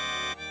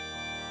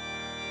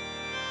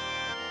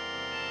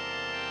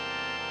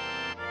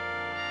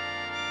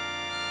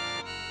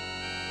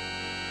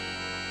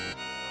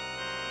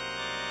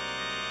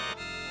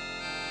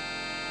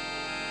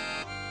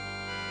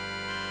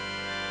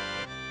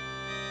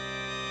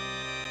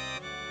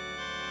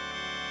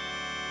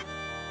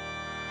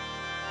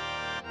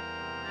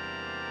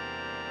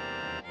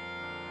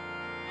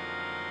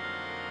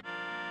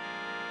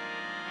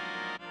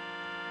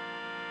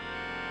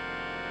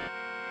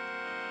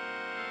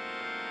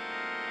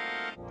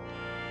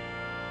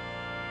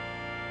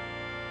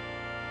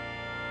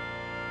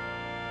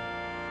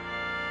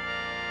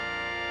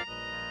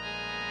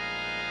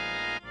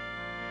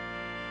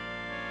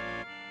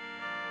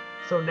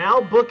 So now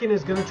Bookin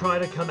is going to try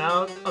to come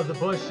out of the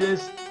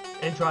bushes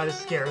and try to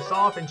scare us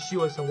off and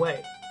shoo us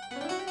away.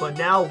 But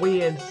now we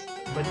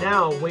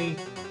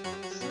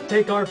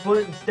take our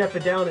foot and step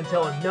it down and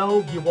tell him,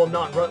 no, you will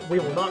not run, we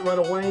will not run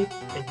away,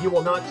 and you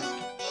will not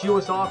shoo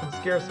us off and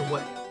scare us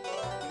away.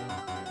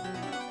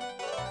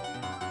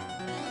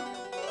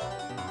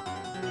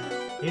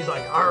 He's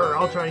like, arr,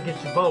 I'll try to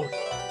get you both.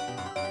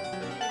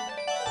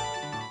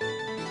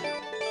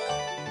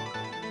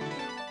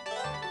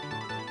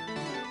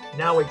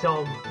 Now we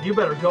tell him, you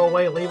better go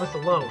away, leave us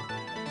alone.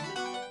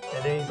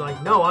 And then he's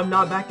like, no, I'm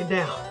not backing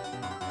down.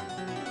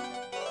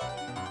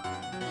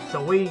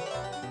 So we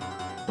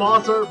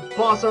boss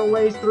our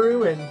ways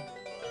through, and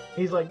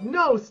he's like,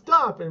 no,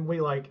 stop. And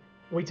we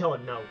tell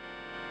him no.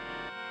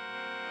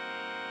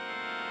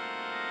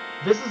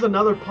 This is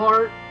another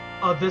part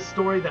of this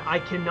story that I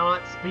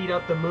cannot speed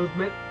up the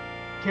movement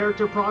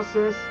character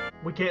process.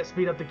 We can't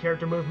speed up the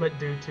character movement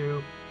due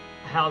to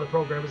how the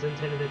program is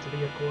intended it to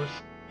be, of course.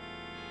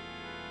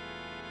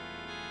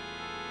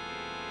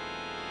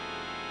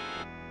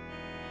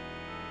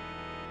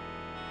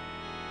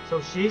 So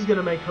she's going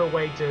to make her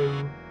way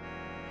to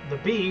the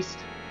beast,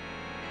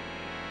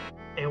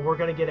 and we're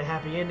going to get a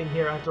happy ending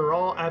here after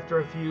all, after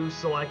a few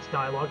select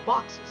dialogue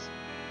boxes.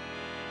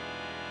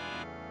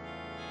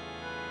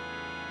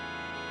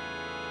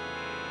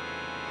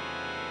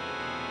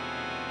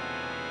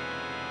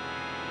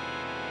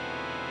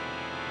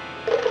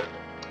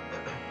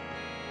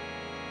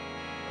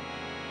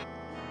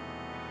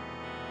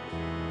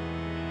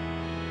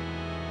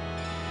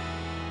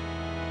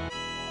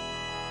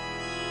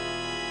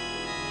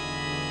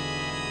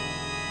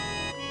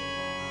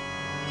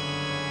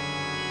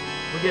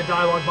 We get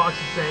dialogue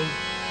boxes saying,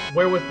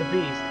 where was the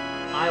beast?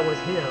 I was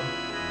him.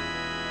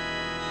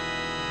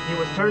 He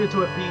was turned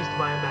into a beast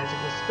by a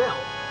magical spell,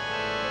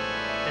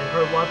 and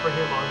her love for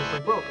him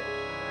obviously broken.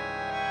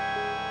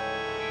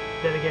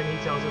 Then again,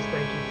 he tells us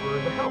thank you for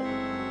the help.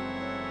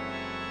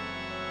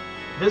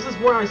 This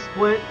is where I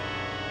split.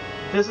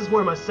 This is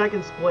where my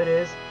second split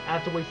is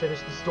after we finish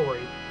the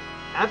story.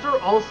 After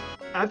all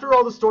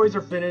the stories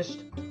are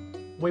finished,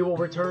 we will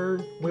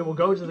return, we will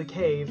go to the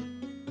cave,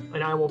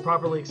 and I will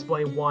properly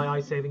explain why I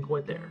save and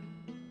quit there.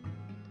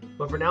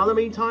 But for now, in the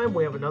meantime,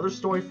 we have another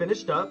story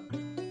finished up,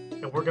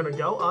 and we're going to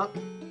go up,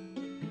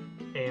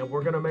 and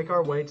we're going to make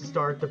our way to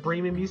start the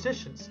Bremen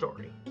musician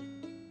story.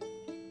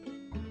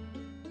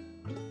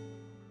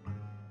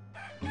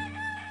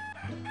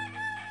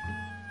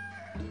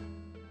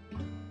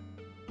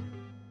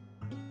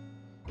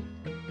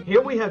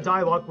 Here we have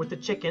dialogue with the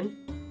chicken.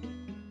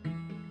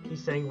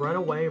 He's saying, run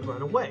away,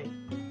 run away.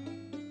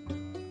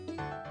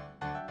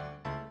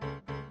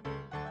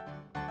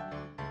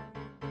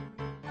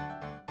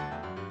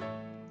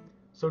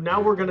 So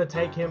now we're going to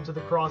take him to the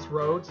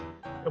crossroads,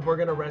 and we're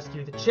going to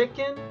rescue the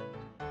chicken,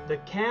 the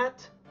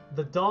cat,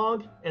 the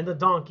dog, and the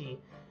donkey.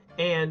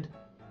 And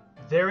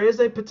There is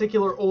a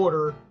particular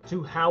order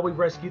to how we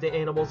rescue the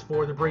animals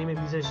for the Bremen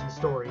Musician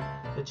story.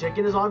 The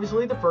chicken is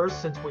obviously the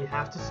first, since we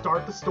have to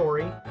start the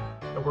story,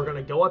 and we're going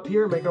to go up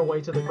here and make our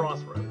way to the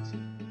crossroads.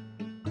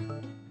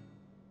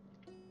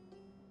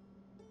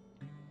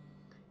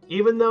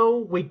 Even though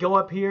we go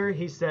up here,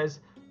 he says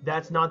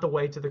that's not the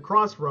way to the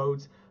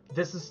crossroads.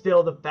 This is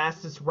still the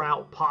fastest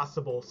route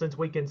possible, since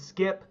we can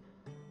skip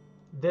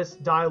this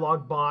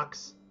dialogue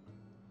box,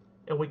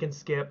 and we can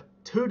skip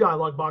 2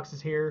 dialogue boxes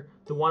here,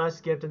 the one I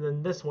skipped and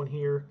then this one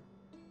here.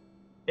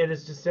 It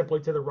is just simply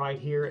to the right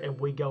here, and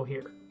we go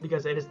here,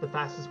 because it is the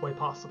fastest way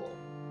possible,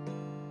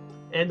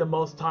 and the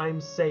most time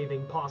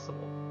saving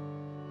possible.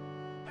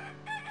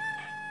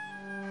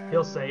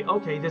 He'll say,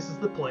 okay, this is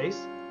the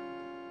place.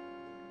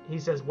 He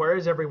says, where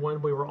is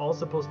everyone? We were all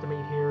supposed to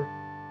meet here.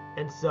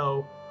 And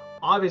so,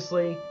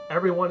 obviously,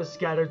 everyone is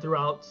scattered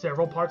throughout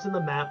several parts of the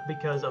map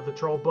because of the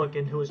troll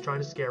Bookin, who is trying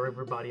to scare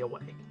everybody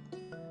away.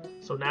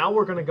 So now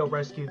we're going to go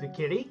rescue the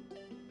kitty.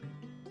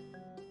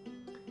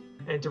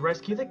 And to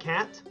rescue the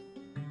cat,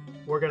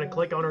 we're going to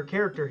click on our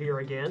character here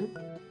again.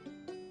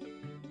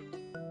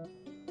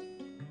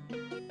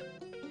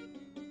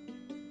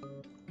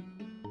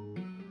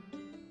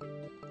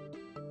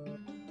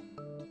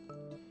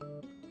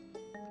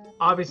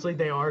 Obviously,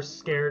 they are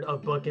scared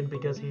of Bookin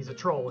because he's a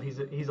troll. He's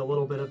a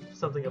little bit of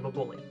something of a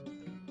bully.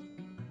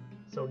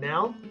 So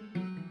now,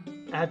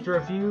 after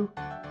a few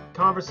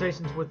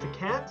conversations with the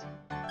cat,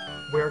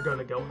 we're going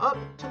to go up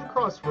to the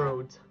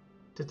crossroads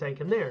to take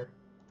him there.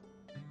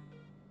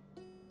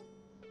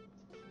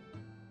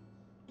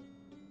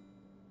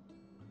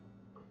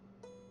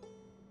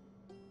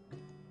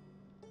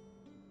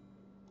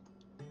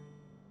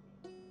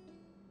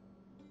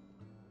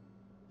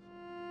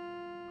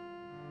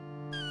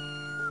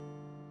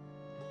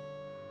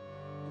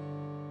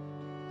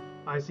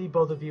 I see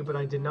both of you, but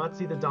I did not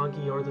see the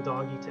donkey or the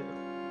doggy too.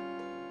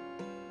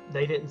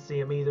 They didn't see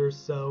him either,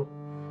 so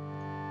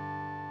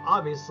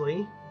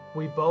obviously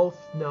we both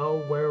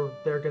know where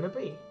they're gonna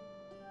be.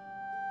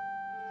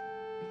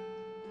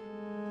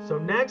 So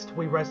next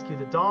we rescue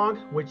the dog,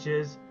 which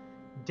is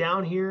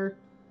down here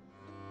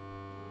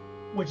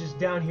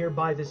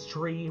by this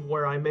tree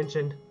where I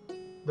mentioned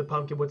the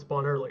pumpkin would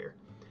spawn earlier.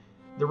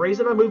 The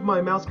reason I moved my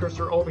mouse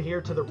cursor over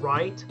here to the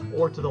right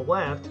or to the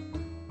left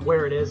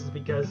where it is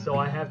because so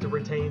I have to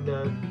retain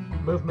the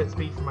movement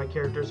speed for my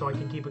character so I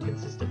can keep it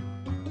consistent.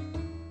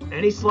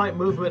 Any slight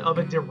movement of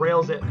it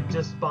derails it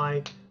just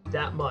by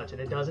that much, and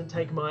it doesn't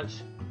take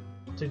much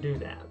to do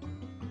that.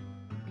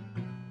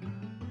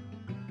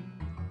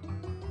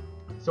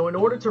 So in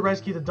order to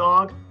rescue the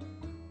dog,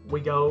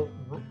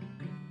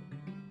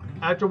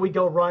 after we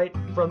go right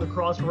from the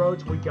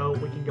crossroads, we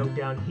can go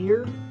down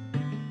here,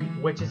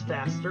 which is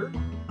faster.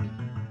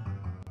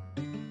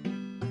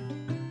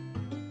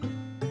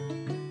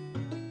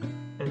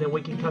 And then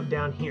we can come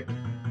down here.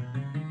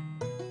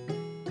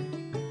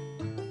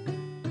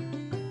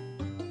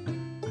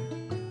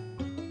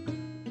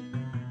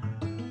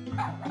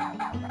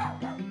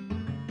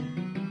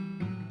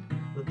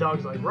 The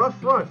dog's like,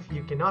 ruff, ruff,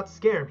 you cannot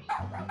scare me.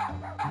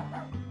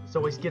 So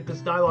we skip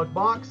this dialogue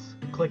box,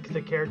 click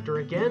the character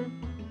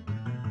again.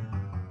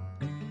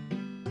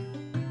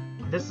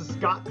 This is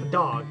Scott the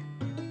dog.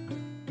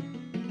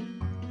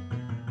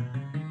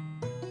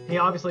 He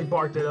obviously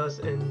barked at us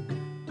and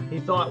he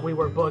thought we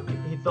were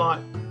he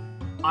thought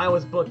I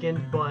was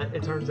Bookin, but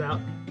it turns out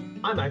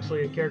I'm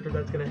actually a character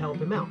that's going to help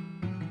him out.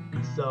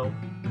 So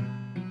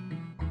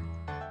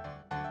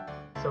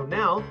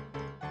now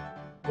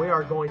we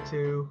are going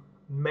to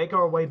make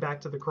our way back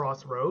to the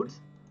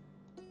crossroads.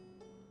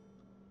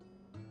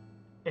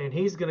 And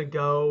he's going to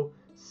go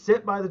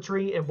sit by the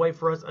tree and wait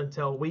for us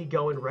until we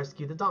go and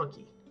rescue the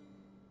donkey.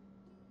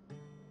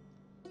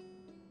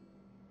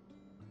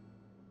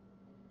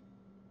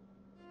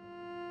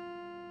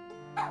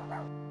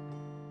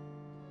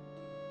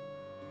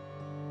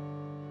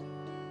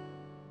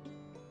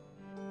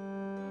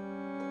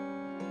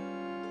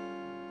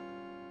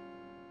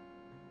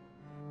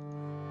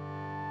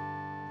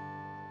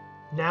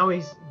 Now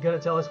he's going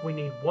to tell us we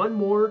need one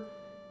more,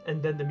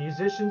 and then the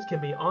musicians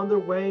can be on their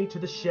way to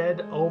the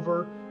shed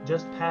over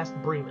just past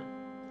Bremen.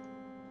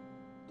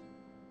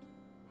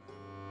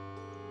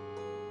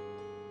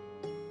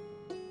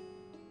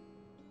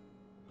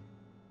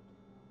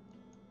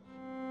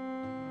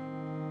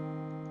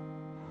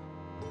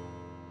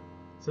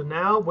 So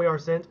now we are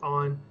sent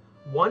on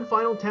one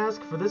final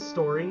task for this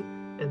story,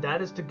 and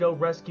that is to go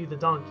rescue the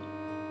donkey.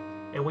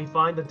 And we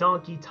find the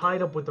donkey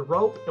tied up with the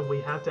rope, and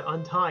we have to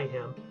untie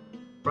him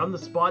from the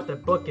spot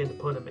that Bookin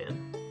put him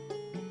in.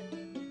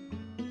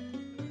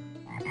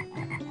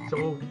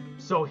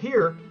 So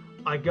here,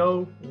 I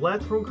go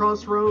left from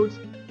Crossroads,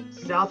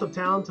 south of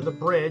town to the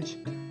bridge,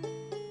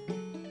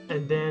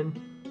 and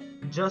then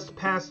just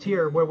past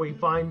here where we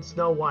find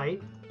Snow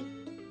White.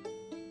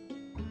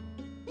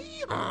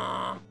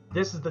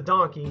 This is the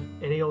donkey,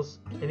 and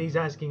he's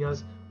asking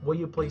us, will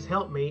you please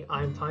help me?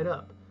 I am tied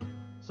up.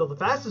 So the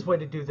fastest way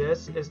to do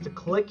this is to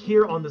click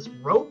here on this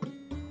rope,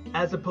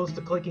 as opposed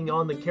to clicking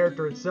on the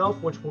character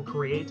itself, which will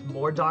create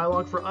more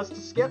dialogue for us to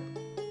skip.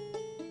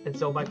 And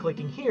so by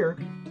clicking here,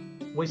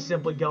 we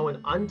simply go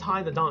and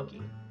untie the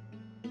donkey.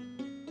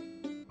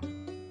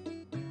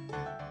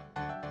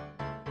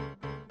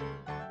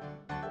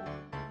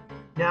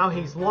 Now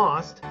he's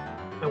lost,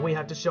 and we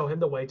have to show him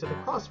the way to the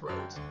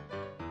crossroads.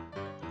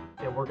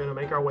 And we're going to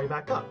make our way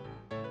back up.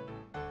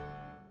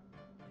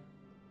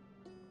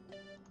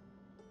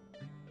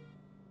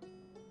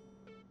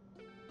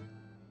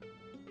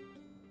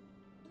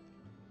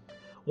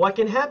 What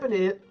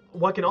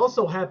can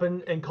also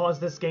happen and cause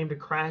this game to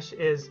crash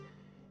is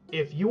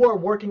if you are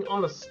working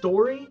on a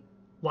story,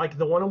 like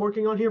the one I'm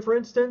working on here, for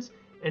instance,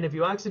 and if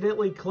you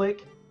accidentally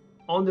click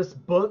on this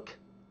book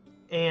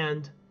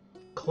and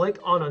click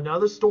on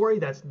another story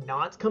that's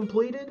not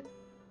completed,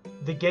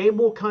 the game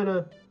will kind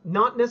of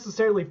not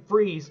necessarily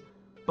freeze,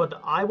 but the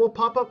eye will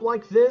pop up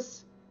like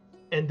this,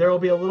 and there will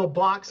be a little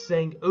box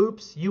saying,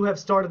 oops, you have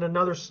started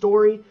another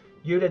story,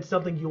 you did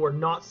something you were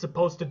not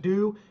supposed to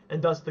do,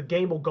 and thus the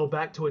game will go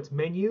back to its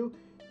menu,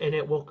 and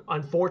it will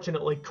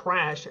unfortunately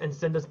crash and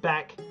send us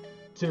back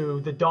to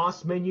the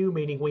DOS menu,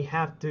 meaning we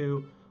have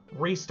to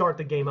restart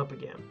the game up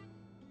again.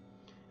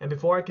 And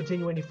before I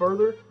continue any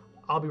further,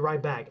 I'll be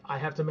right back. I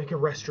have to make a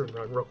restroom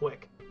run real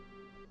quick.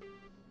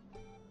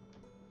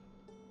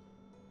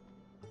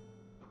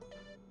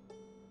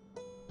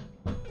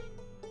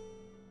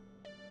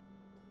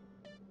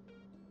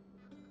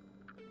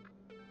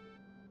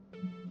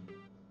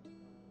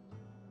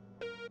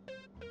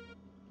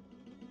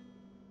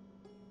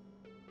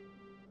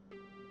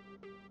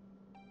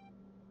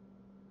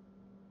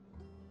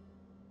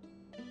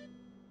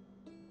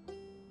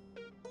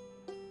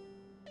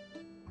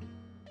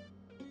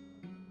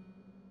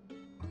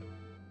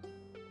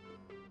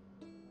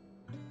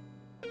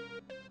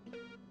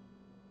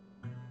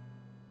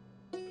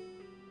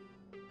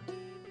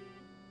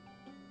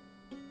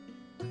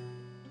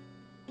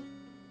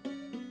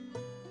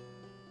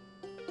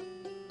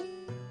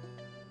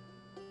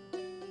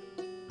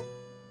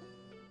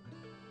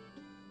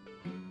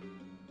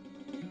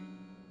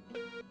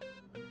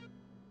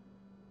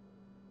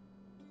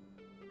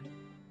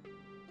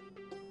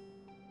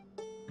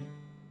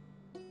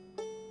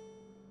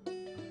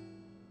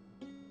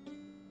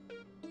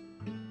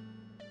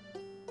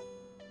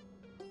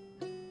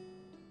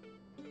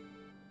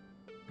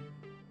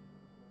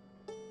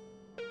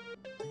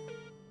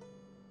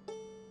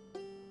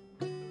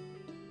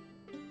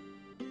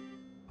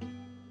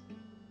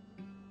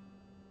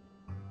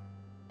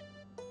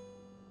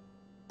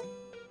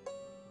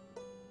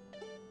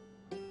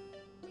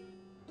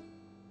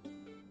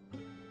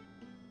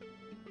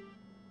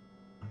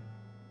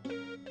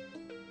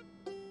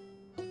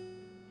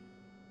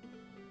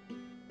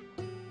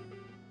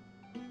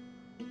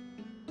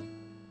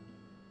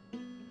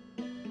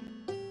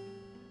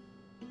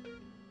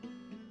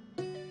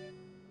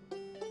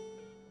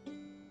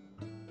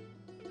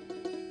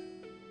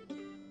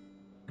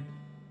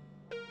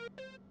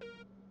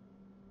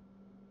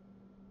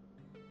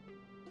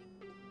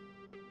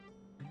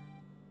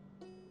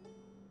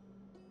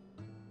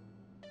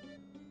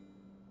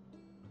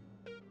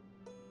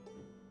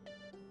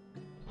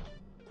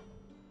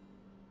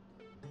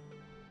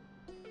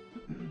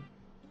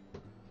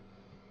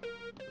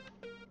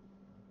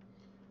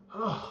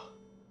 Oh,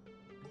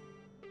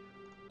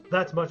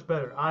 that's much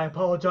better. I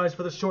apologize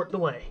for the short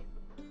delay.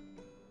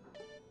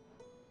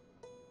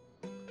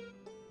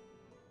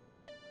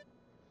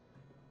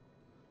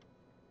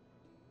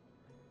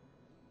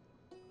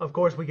 Of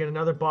course, we get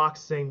another box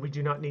saying we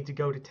do not need to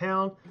go to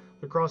town.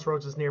 The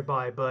crossroads is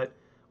nearby, but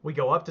we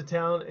go up to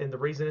town, and the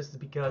reason is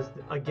because,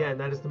 again,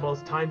 that is the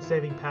most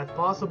time-saving path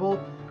possible,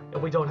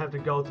 and we don't have to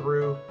go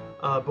through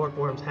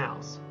Bookworm's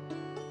house.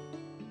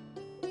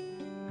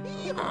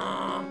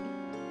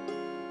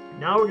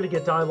 Now we're going to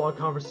get dialogue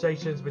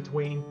conversations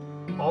between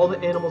all the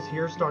animals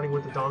here, starting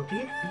with the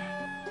donkey.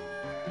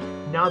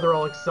 Now they're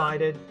all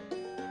excited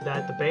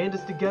that the band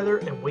is together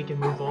and we can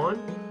move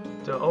on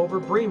to over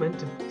Bremen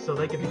so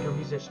they can become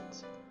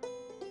musicians.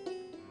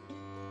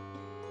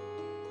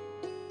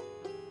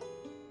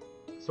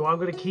 So I'm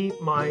going to keep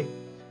my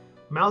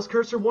mouse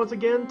cursor once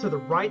again to the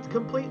right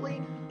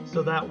completely,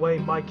 so that way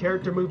my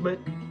character movement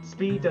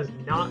speed does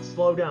not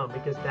slow down,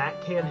 because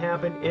that can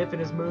happen if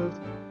it is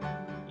moved,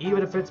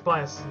 even if it's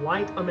by a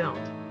slight amount.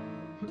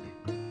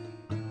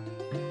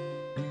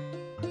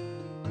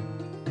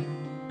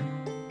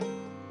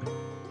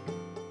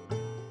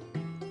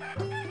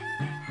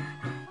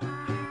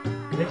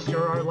 They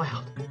sure are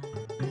loud.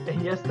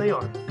 And yes, they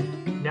are.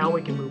 Now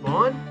we can move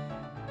on.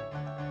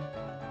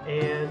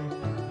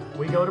 And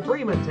we go to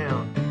Bremen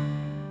Town.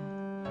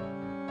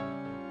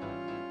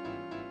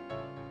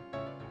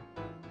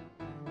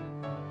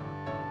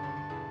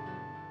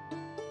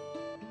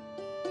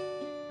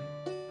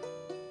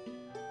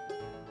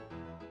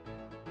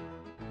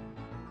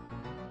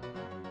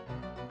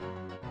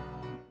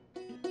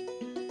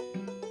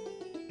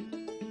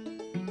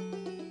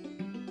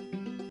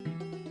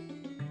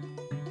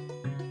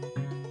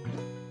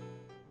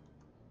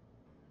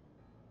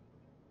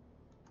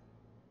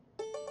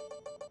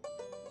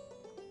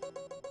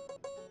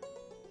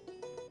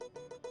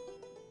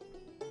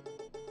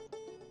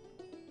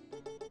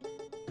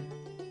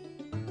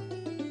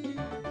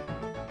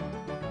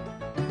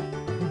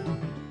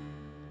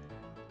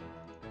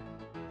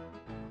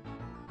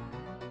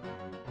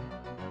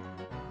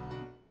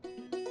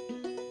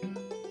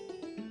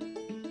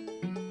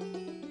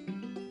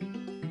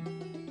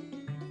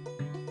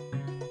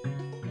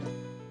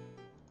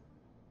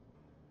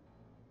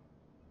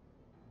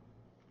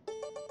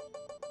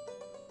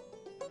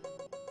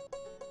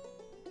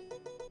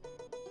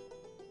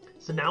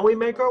 So now we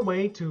make our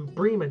way to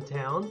Bremen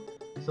Town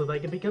so they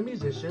can become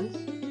musicians.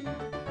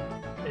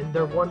 And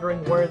they're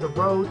wondering where the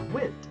road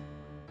went.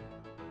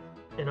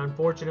 And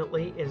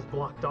unfortunately is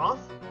blocked off.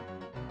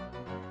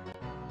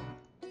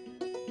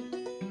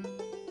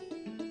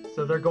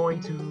 So they're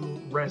going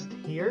to rest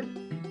here.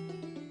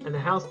 And the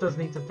house does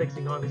need some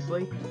fixing,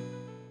 obviously.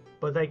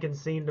 But they can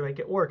seem to make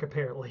it work,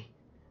 apparently.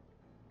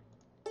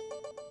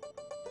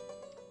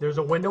 There's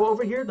a window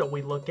over here that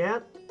we look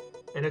at.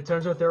 And it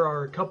turns out there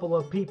are a couple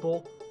of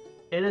people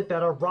in it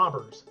that are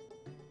robbers.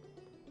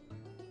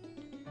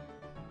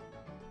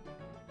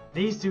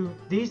 These two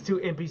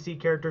NPC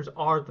characters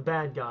are the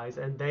bad guys,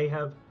 and they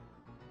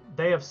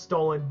have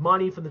stolen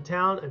money from the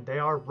town, and they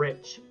are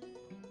rich.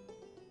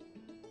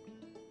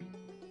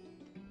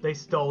 They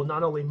stole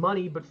not only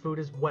money, but food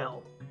as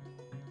well.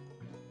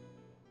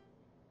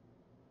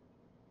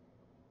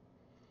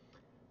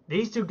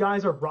 These two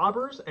guys are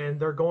robbers, and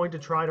they're going to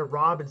try to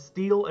rob and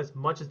steal as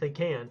much as they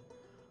can.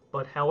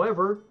 But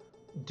however,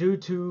 due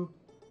to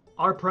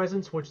our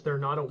presence, which they're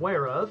not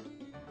aware of,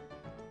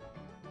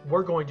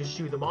 we're going to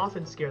shoo them off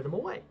and scare them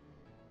away.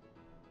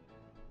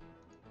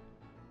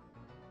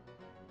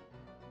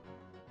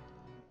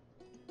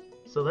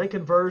 So they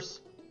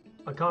converse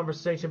a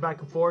conversation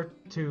back and forth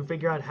to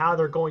figure out how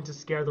they're going to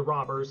scare the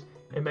robbers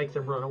and make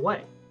them run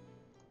away.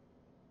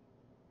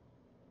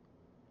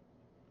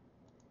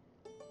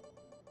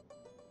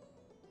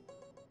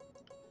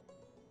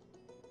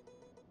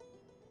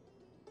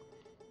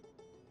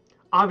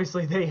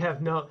 Obviously, the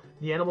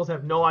animals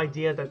have no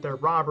idea that they're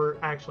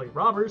actually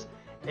robbers,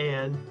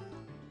 and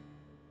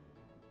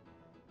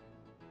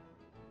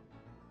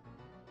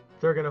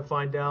they're gonna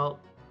find out.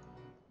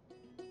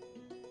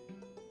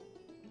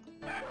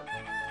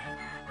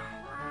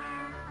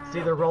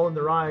 See, they're rolling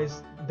their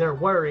eyes. They're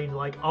worried,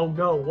 like, oh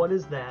no, what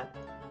is that?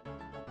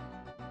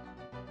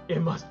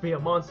 It must be a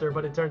monster,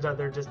 but it turns out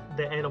they're just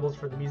the animals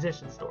for the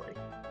musician story.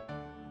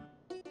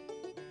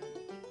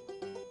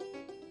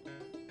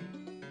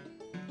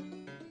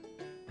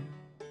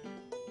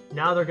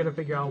 Now they're gonna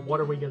figure out,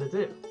 what are we gonna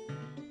do?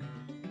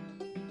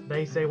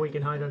 They say we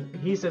can hide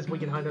he says we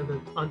can hide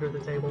under the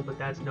table, but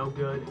that's no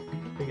good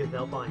because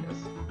they'll find us.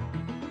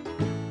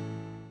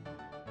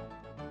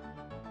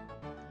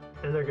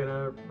 And they're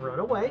gonna run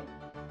away.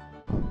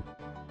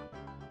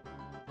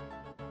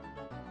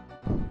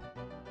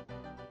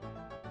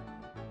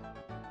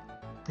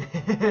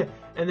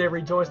 And they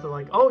rejoice. They're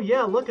like, oh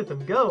yeah, look at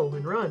them go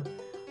and run.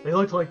 They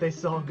look like they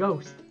saw a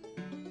ghost.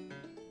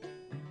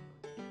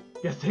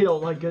 Guess they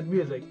don't like good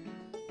music.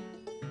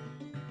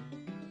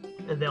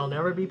 And they'll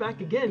never be back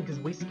again because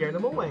we scared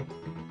them away.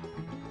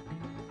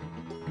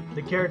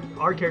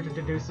 Our character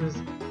deduces,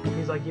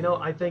 he's like, you know,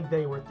 I think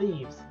they were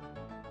thieves.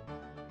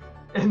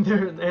 And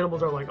the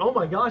animals are like, oh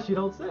my gosh, you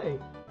don't say.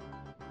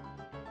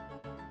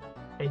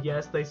 And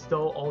yes, they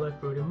stole all their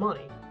food and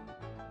money.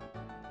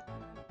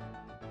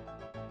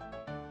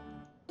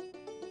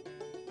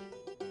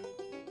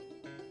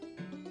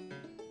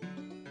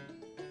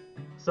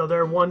 So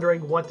they're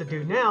wondering what to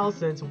do now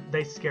since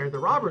they scared the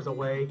robbers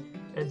away,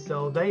 and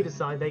so they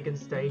decide they can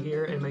stay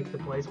here and make the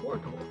place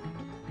workable.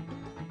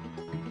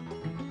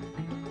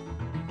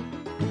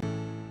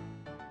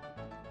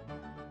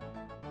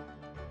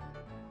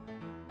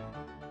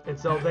 And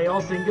so they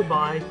all sing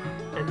goodbye,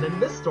 and then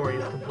this story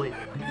is completed.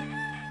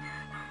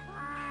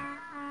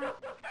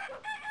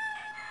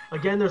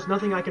 Again, there's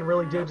nothing I can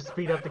really do to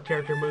speed up the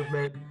character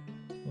movement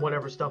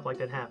whenever stuff like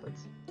that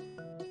happens.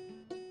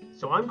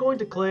 So I'm going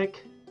to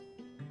click...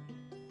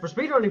 For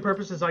speedrunning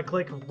purposes, I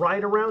click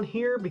right around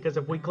here, because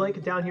if we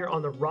click down here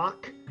on the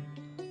rock,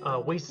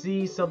 we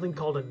see something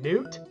called a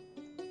newt.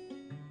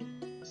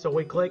 So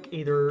we click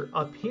either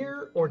up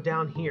here or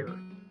down here.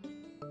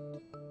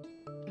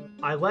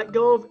 I let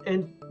go of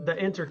the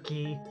enter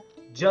key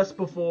just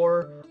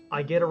before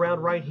I get around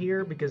right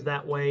here, because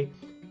that way,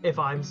 if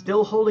I'm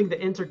still holding the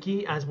enter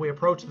key as we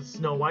approach the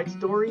Snow White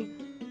story,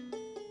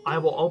 I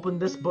will open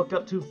this book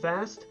up too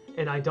fast,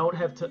 and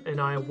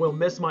I will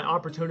miss my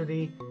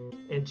opportunity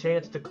and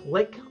chance to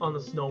click on the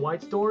Snow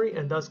White story,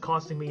 and thus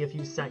costing me a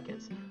few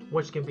seconds,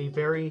 which can be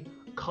very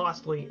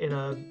costly in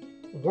a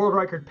world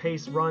record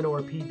pace run or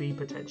a PB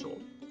potential.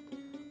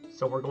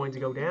 So we're going to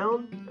go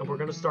down, and we're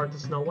going to start the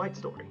Snow White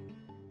story.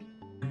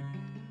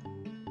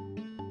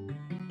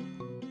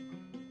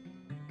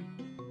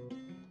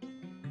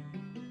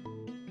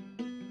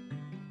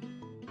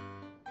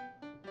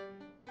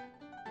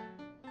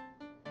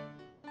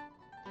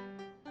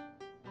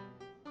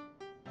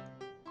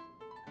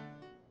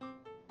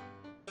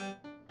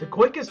 The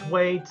quickest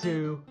way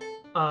to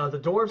the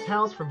dwarf's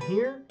house from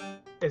here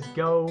is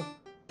go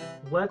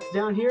left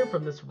down here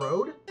from this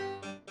road.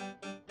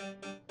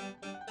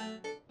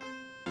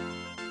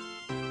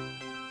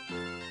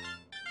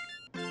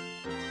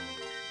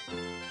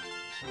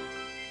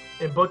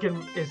 And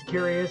Bookin is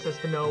curious as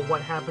to know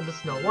what happened to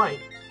Snow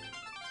White.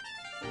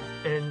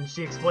 And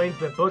she explains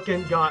that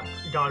Bookin got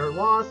her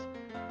lost,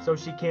 so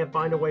she can't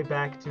find a way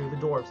back to the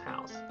dwarf's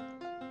house.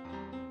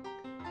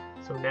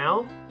 So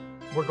now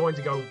we're going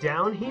to go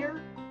down here,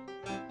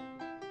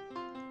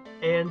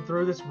 and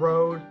through this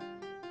road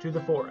to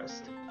the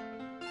forest.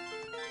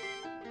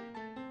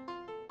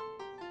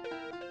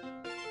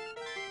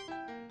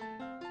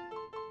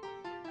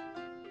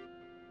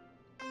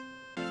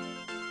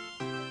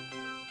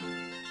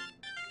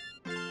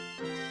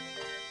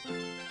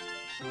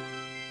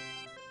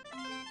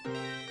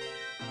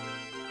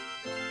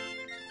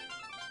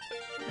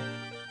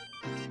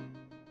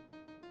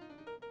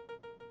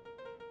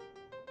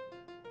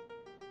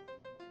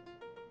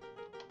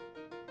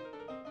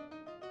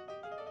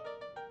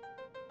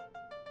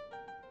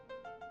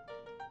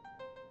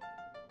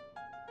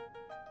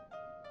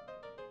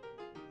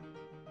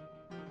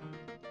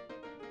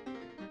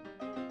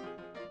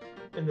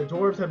 And the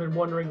dwarves have been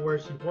wondering where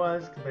she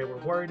was because they were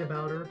worried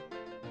about her.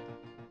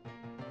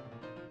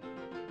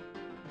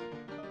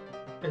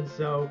 And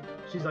so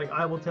she's like,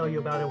 I will tell you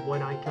about it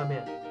when I come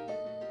in.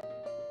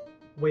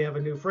 We have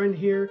a new friend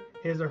here.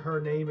 His or her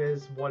name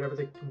is whatever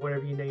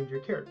you named your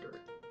character.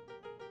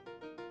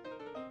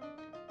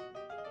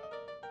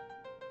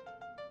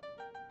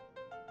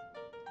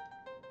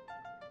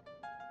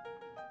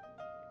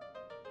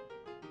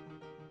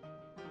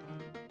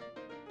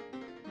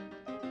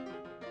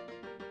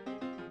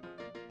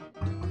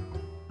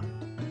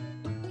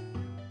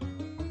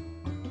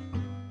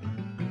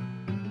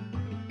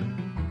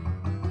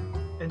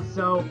 And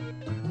so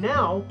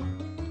now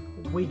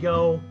we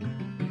go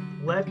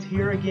left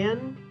here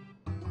again,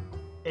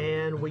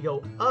 and we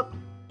go up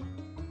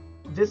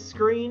this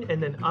screen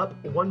and then up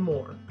one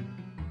more.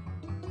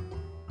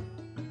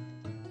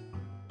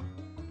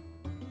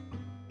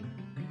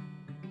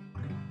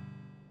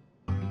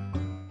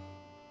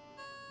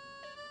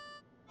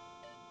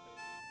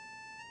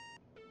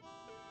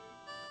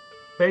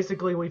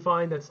 Basically, we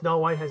find that Snow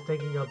White has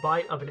taken a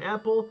bite of an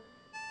apple,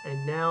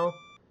 and now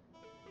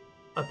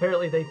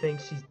apparently they think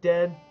she's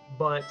dead,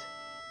 but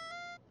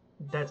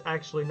that's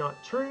actually not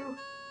true.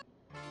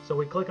 So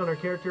we click on her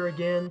character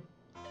again.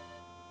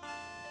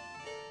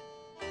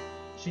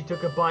 She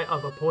took a bite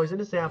of a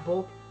poisonous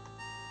apple,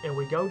 and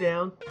we go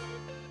down.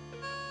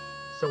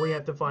 So we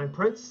have to find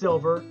Prince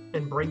Silver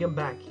and bring him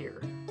back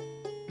here.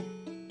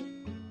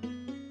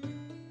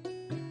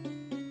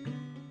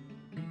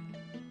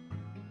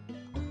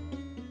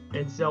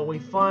 And so we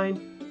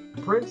find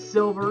Prince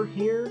Silver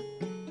here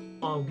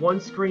on one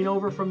screen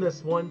over from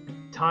this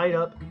one, tied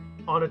up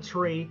on a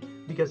tree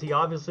because he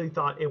obviously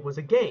thought it was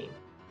a game.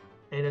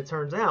 And it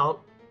turns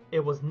out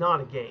it was not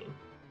a game.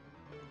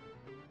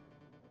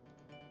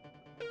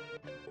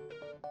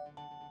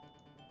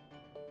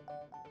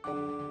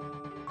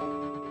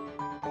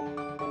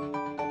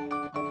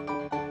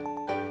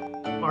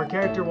 Our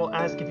character will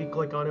ask if you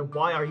click on it,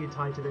 why are you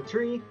tied to the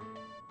tree?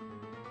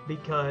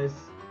 Because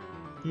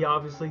he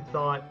obviously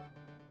thought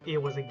it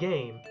was a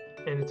game,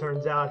 and it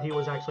turns out he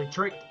was actually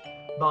tricked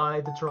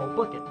by the troll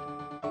bucket.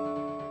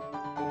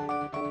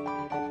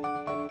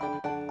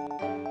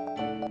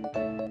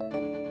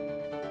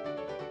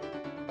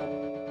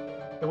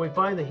 And we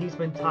find that he's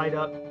been tied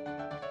up.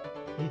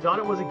 He thought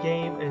it was a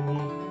game, and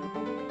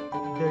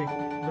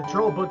the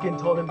troll bookend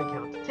told him to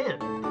count to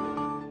 10.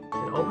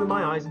 And open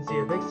my eyes and see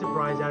a big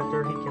surprise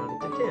after he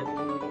counted to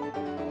 10.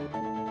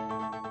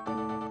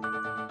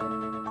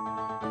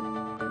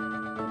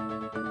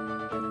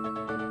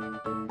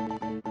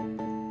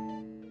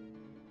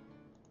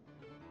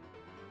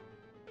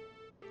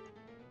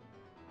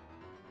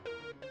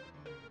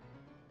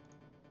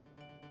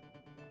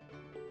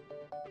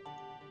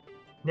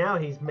 Now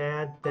he's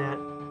mad that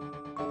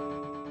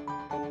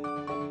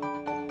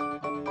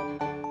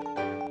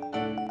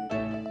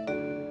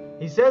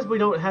he says we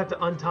don't have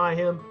to untie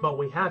him, but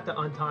we have to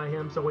untie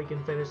him so we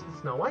can finish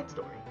the Snow White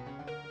story.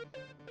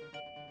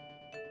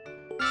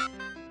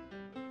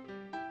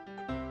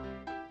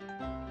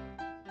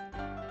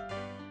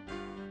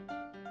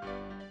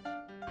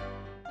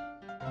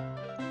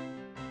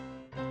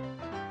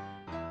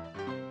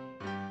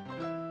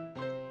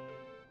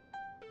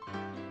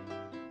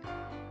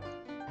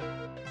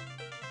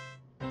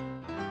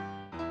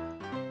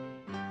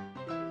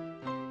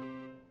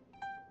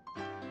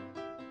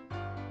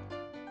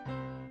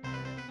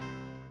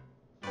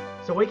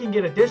 So we can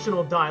get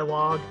additional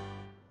dialogue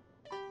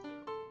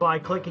by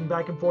clicking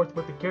back and forth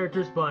with the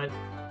characters, but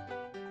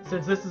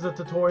since this is a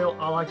tutorial,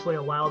 I'll actually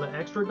allow the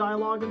extra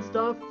dialogue and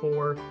stuff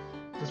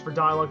just for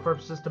dialogue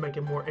purposes to make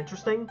it more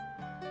interesting.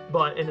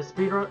 But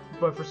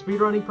for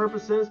speedrunning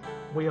purposes,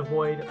 we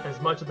avoid as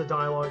much of the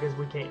dialogue as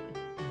we can.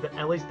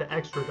 At least the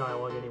extra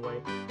dialogue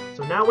anyway.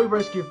 So now we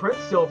rescued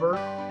Prince Silver,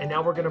 and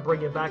now we're going to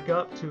bring it back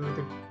up to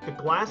the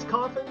glass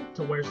coffin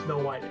to where Snow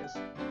White is.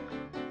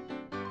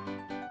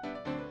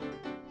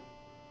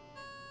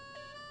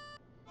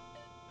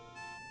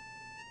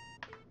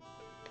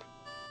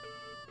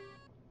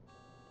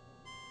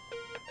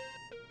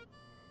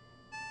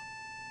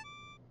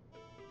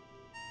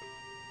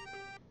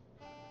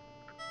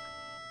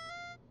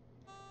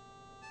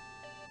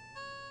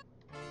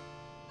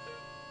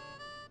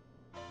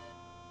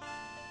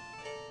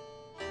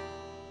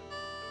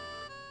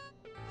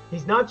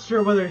 He's not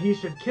sure whether he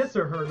should kiss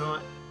her or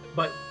not,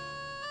 but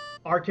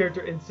our character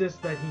insists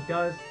that he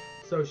does,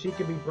 so she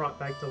can be brought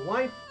back to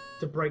life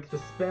to break the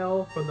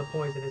spell from the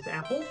poisonous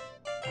apple.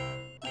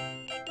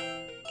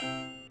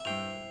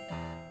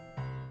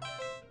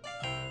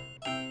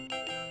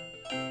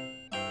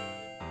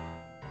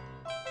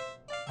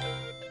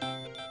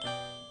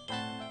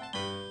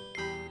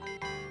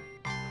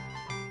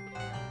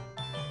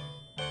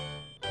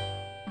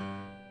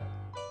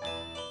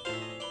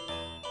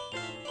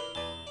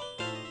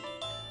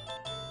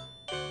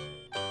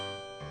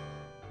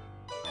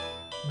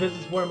 This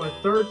is where my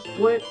third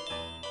split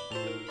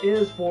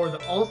is for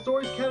the All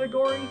Stories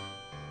category,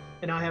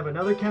 and I have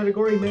another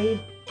category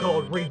made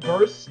called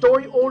Reverse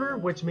Story Order,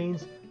 which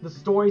means the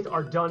stories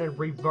are done in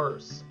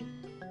reverse.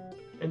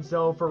 And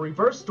so for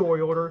Reverse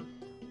Story Order,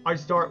 I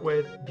start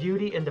with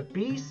Beauty and the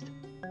Beast,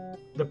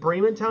 the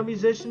Brementown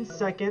Musician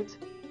second,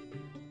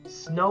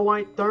 Snow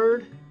White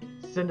third,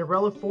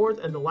 Cinderella fourth,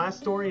 and the last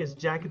story is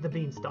Jack and the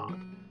Beanstalk.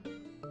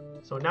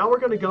 So now we're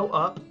going to go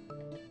up,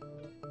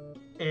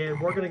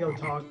 and we're going to go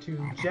talk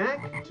to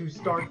Jack to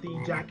start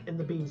the Jack and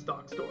the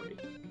Beanstalk story.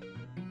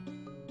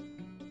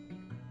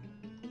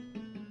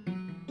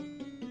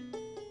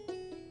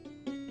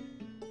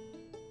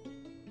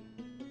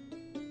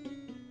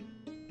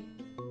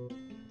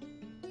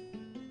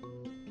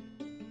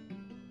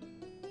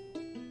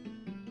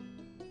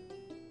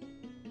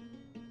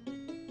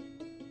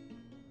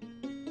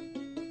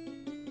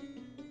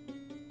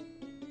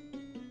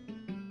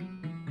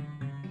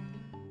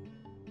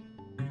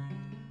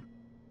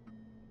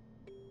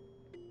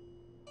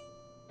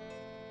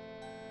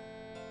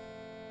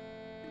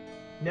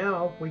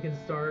 Now we can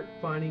start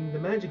finding the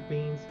magic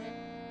beans.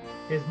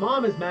 His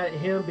mom is mad at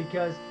him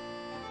because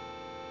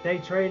he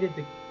traded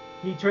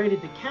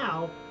the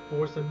cow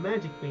for some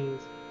magic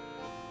beans.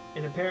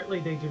 And apparently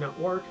they do not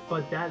work,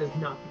 but that is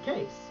not the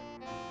case.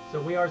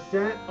 So we are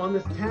set on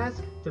this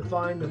task to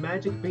find the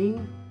magic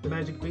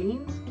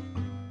beans,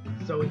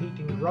 so he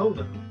can grow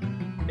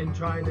them and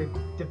try to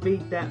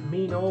defeat that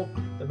mean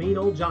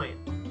old giant.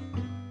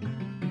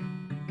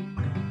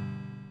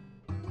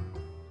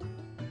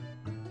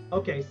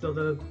 Okay, so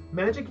the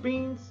magic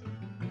beans,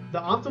 the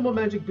optimal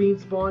magic bean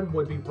spawn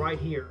would be right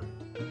here,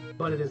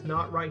 but it is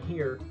not right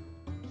here.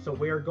 So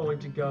we are going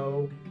to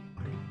go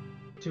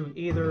to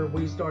either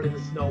we start in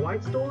the Snow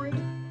White story,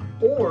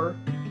 or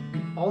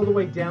all the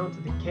way down to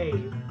the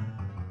cave,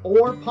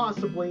 or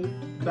possibly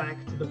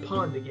back to the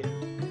pond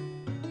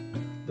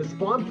again. The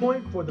spawn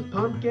point for the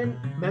pumpkin,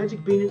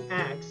 magic bean, and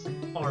axe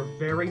are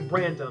very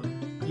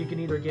random. You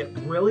can either get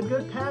really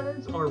good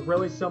patterns or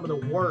really some of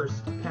the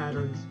worst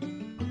patterns.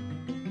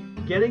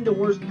 Getting the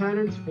worst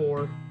patterns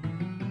for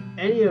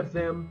any of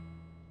them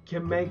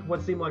can make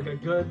what seemed like a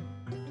good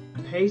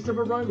pace of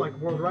a run, like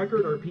world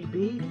record or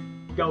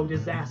PB, go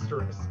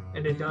disastrous.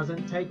 And it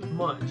doesn't take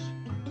much.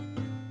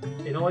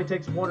 It only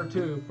takes one or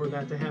two for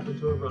that to happen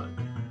to a run.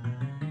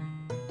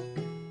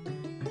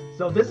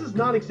 So this is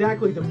not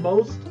exactly the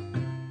most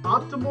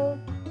optimal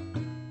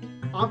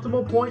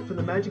point for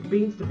the magic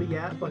beans to be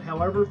at, but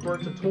however, for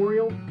a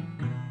tutorial,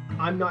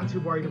 I'm not too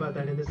worried about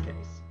that in this case.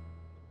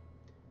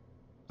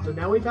 So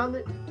now we found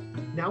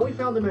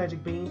the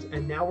magic beans,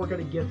 and now we're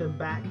going to give them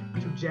back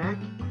to Jack,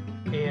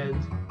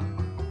 and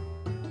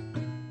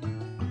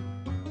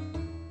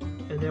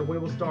then we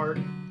will start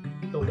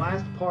the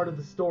last part of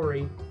the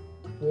story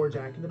for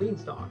Jack and the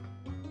Beanstalk,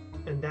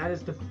 and that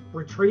is to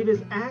retrieve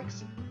his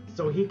axe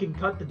so he can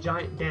cut the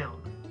giant down.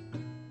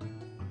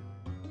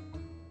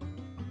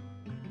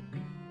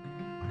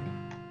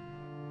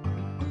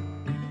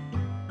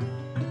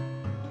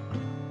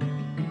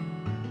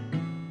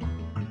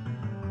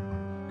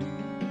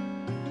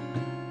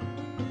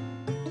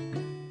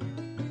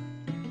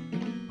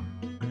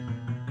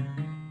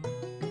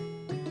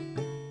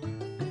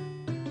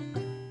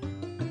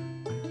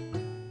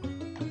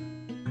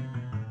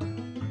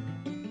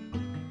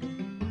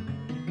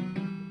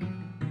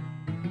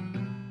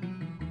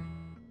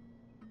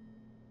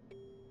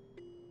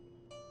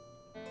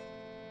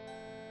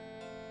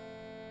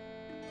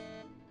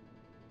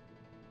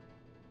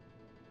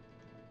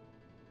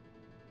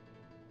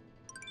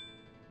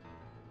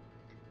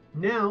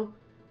 Now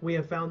we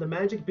have found the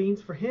magic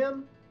beans for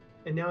him,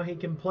 and now he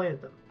can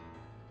plant them.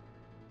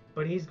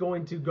 But he's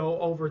going to go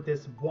over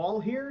this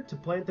wall here to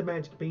plant the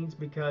magic beans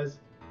because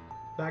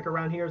back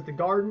around here is the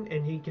garden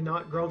and he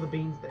cannot grow the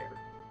beans there.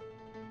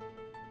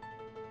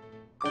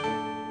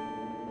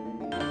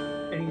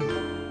 And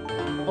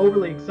he's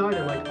overly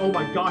excited, like, oh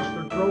my gosh,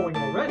 they're growing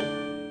already.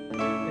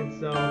 And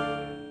so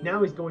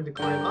now he's going to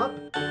climb up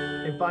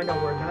and find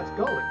out where that's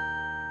going.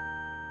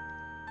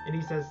 And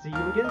he says, see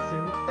you again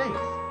soon, thanks.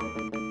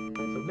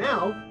 So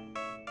now,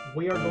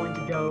 we are going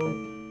to go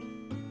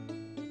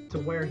to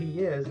where he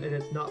is, and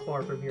it's not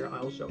far from here.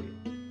 I'll show you.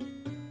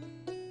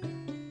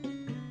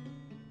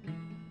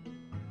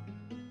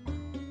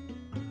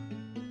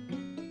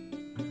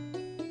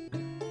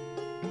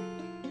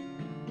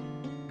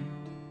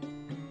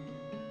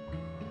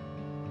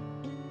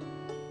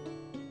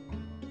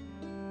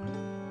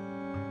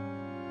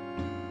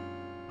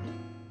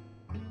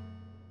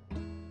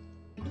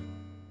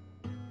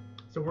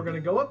 So we're going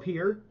to go up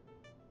here,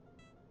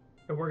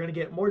 And we're going to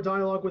get more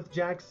dialogue with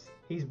Jax.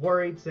 He's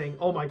worried, saying,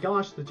 "Oh my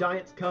gosh, the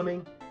giant's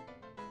coming."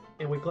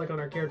 And we click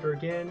on our character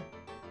again,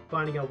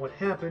 finding out what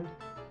happened.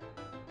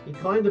 He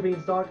climbed the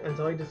beanstalk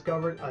until he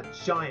discovered a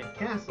giant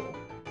castle.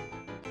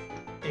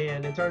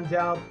 And it turns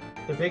out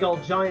the big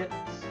old giant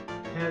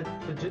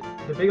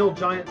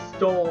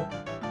stole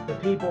the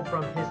people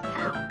from his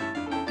town.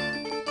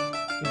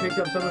 He picked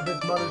up some of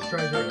his mother's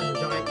treasure and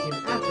the giant came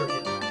after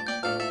him.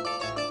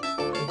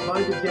 He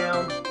climbed it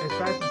down as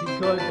fast as he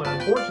could, but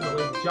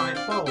unfortunately the giant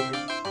followed him.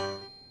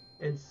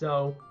 And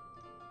so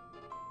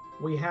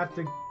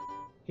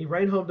he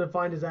ran home to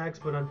find his axe,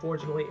 but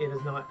unfortunately it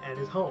is not at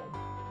his home.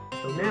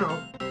 So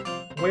now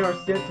we are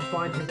sent to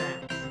find his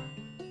axe.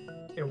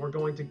 And we're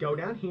going to go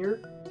down here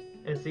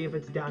and see if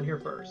it's down here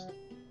first.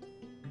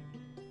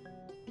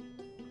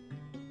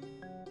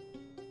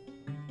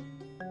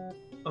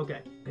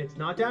 Okay, it's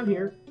not down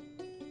here.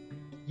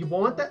 You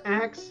want the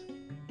axe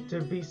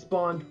to be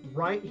spawned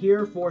right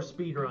here for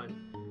speedrun.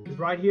 Because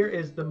right here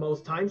is the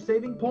most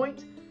time-saving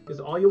point. Because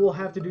all you will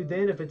have to do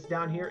then, if it's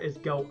down here, is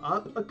go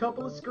up a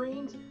couple of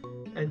screens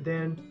and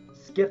then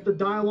skip the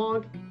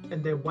dialogue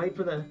and then wait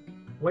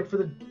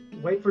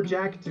for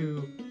Jack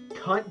to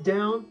cut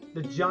down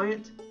the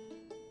giant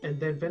and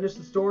then finish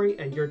the story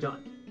and you're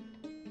done.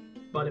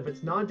 But if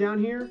it's not down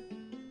here,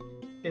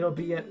 it'll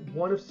be at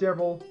one of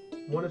several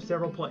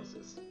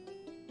places.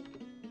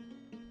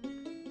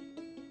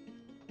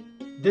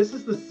 This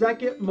is the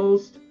second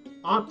most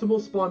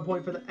optimal spawn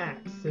point for the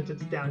axe. Since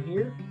it's down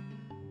here,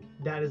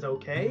 that is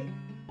okay.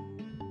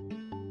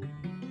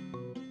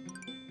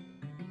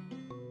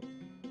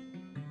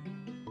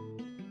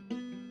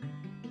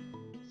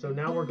 So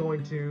now we're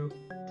going to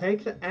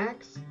take the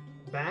axe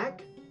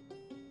back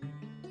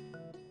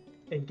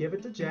and give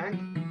it to Jack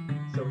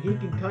so he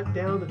can cut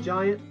down the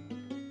giant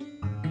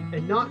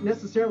and not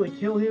necessarily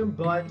kill him,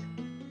 but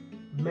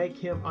make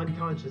him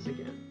unconscious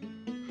again.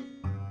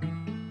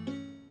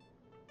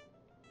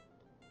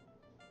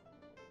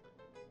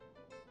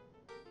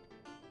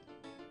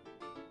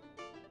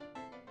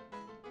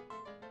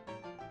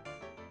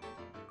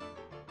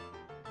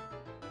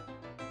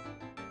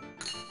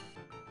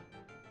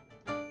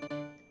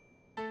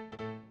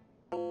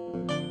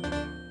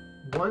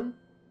 One,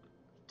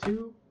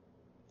 two,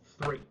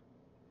 three.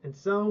 And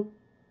so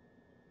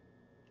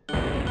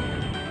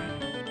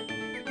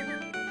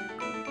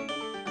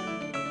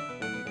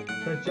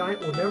the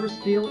giant will never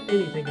steal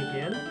anything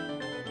again.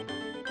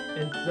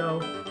 And so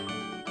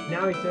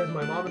now he says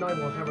my mom and I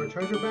will have our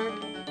treasure back.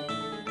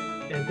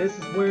 And this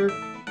is where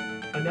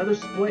another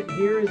split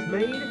here is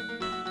made.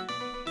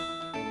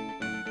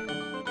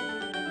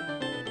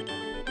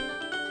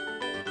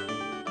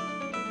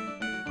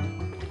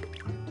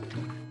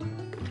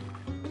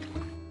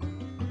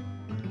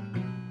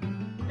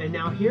 And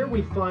now here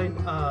we find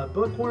a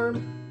bookworm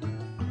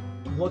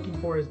looking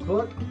for his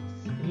book.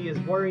 He is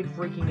worried,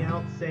 freaking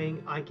out,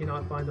 saying, "I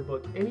cannot find the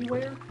book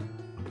anywhere."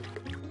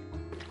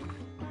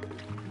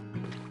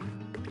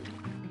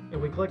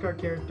 And we click our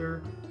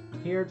character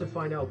here to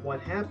find out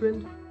what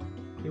happened.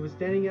 He was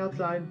standing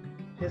outside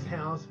his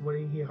house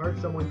when he heard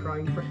someone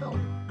crying for help.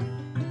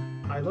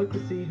 I looked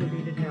to see who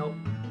needed help,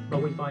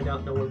 but we find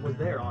out no one was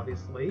there,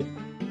 obviously.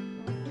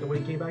 And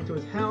when he came back to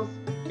his house,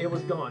 it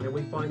was gone, and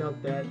we find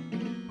out that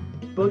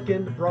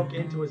Bookend broke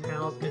into his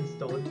house and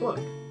stole his book.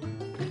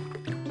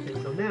 And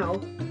so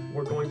now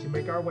we're going to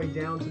make our way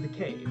down to the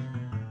cave.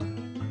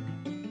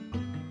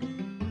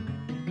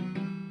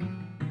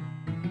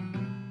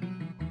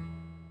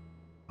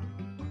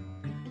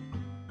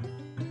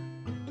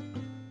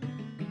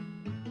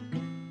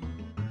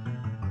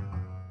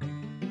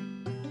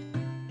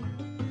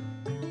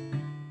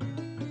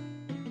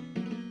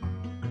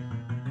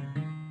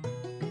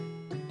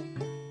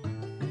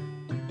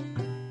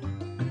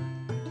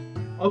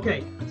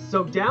 Okay,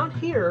 so down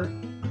here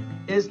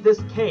is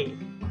this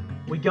cave.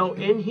 We go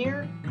in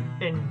here,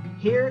 and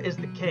here is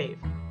the cave.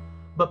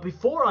 But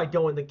before I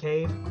go in the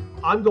cave,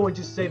 I'm going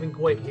to save and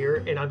quit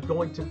here, and I'm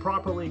going to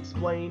properly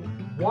explain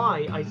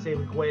why I save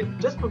and quit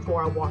just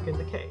before I walk in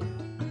the cave.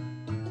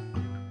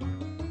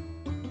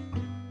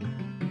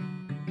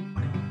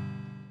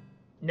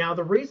 Now,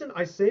 the reason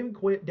I save and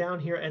quit down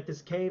here at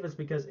this cave is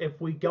because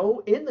if we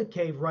go in the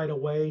cave right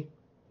away,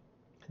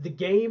 the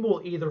game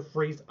will either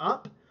freeze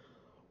up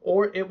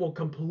or it will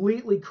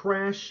completely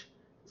crash,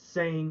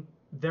 saying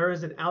there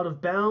is an out of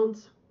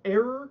bounds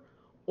error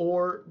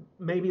or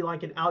maybe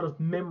like an out of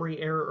memory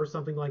error or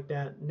something like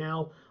that.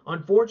 Now,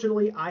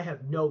 unfortunately, I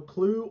have no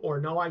clue or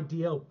no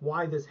idea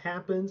why this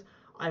happens.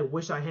 I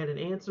wish I had an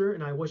answer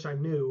and I wish I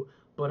knew,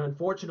 but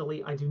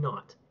unfortunately, I do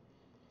not.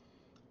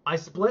 I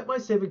split my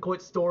save and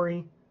quit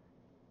story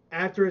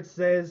after it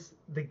says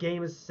the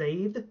game is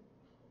saved,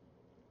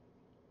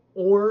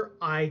 or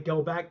I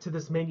go back to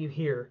this menu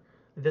here.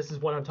 This is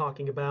what I'm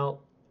talking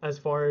about as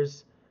far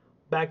as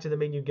back to the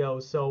menu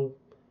goes. So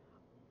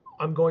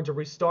I'm going to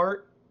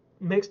restart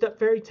Mixed Up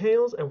Fairy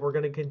Tales, and we're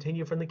going to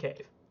continue from the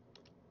cave.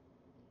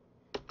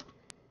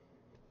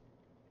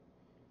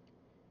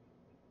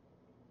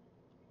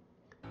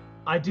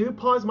 I do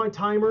pause my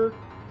timer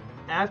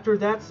After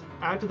that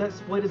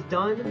split is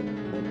done,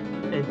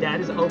 and that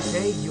is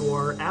okay, you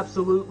are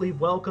absolutely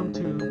welcome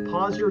to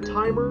pause your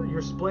timer,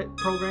 your split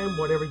program,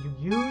 whatever you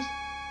use,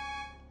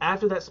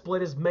 after that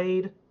split is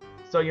made,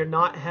 so you're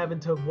not having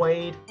to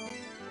wait,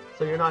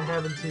 so you're not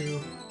having to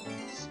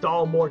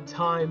stall more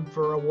time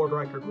for a world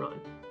record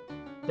run.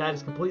 That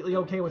is completely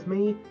okay with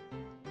me.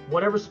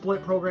 Whatever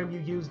split program you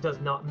use does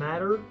not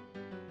matter.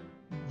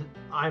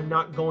 I'm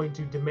not going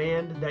to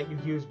demand that you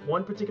use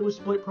one particular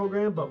split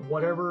program, but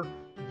whatever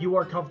you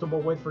are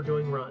comfortable with for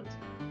doing runs.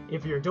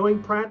 If you're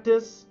doing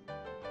practice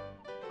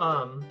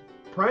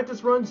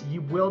runs,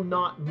 you will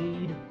not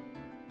need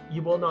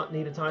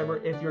a timer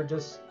if you're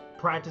just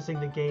practicing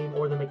the game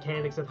or the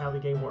mechanics of how the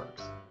game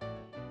works.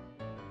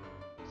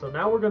 So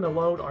now we're going to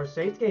load our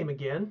saved game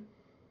again.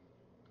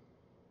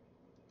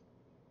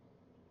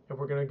 And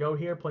we're going to go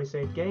here, play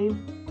save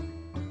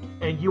game.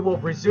 And you will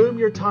resume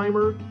your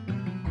timer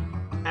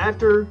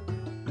after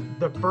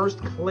the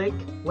first click,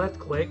 left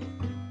click.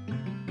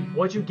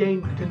 Once you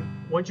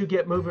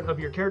get movement of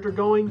your character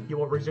going, you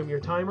will resume your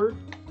timer,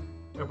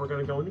 and we're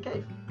going to go in the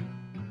cave.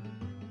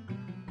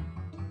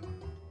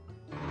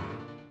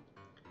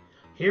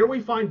 Here we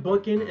find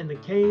Bookin in the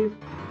cave,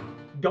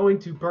 going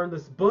to burn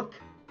this book.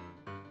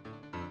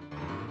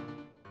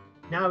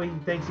 Now he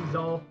thinks he's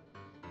all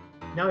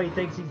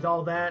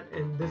that,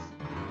 and this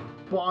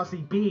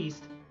bossy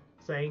beast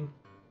saying,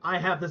 "I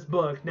have this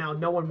book, now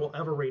no one will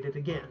ever read it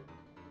again."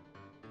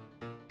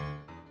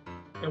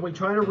 And we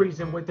try to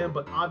reason with him,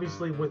 but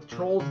obviously with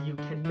trolls you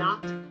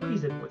cannot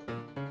reason with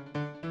them.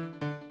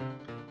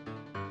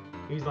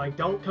 He's like,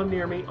 "Don't come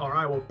near me or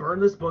I will burn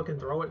this book and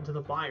throw it into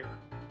the fire."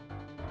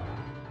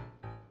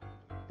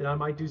 Then I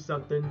might do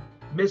something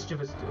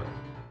mischievous to it.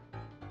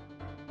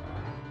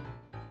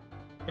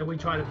 And we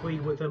try to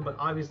plead with him, but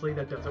obviously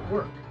that doesn't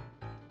work.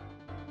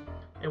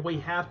 And we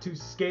have to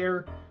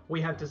scare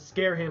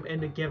him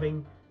into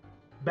giving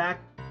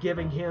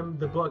him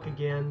the book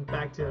again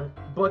back to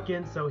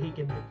Bookin so he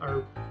can,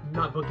 or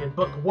not Bookin,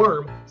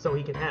 Bookworm, so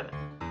he can have it.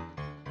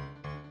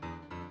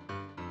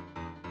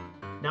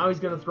 Now he's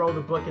gonna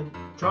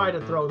try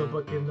to throw the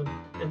book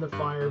in the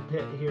fire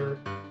pit here.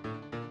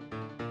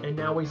 And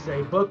now we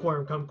say,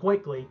 "Bookworm, come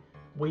quickly.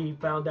 We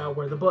found out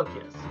where the book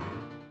is."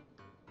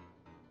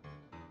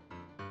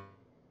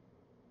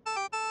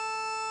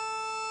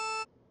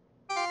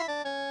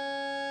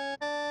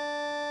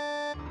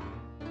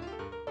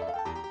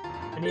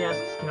 And he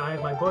asks, "Can I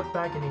have my book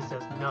back?" And he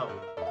says no.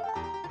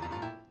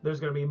 There's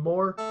going to be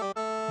more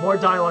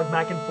dialogue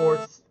back and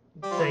forth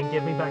saying,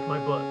 "Give me back my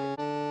book."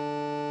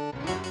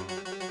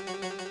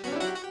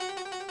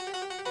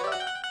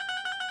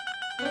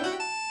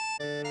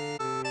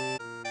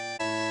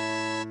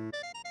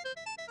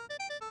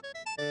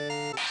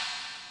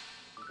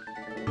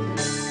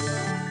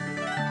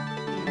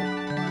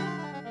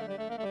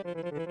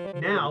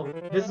 Now,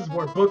 this is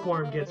where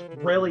Bookworm gets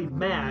really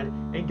mad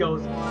and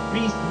goes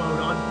beast mode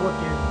on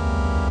Bookin,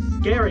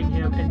 scaring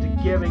him into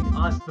giving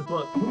us the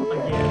book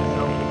again,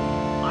 so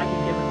I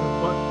can give it to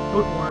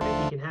Bookworm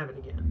and he can have it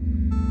again.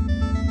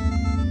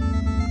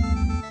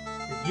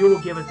 And you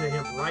will give it to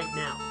him right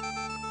now.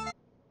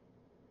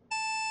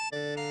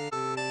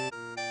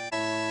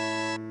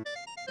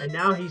 And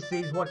now he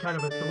sees what kind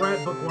of a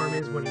threat Bookworm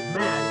is when he's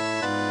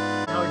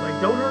mad. Now he's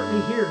like, "Don't hurt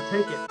me here,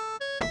 take it."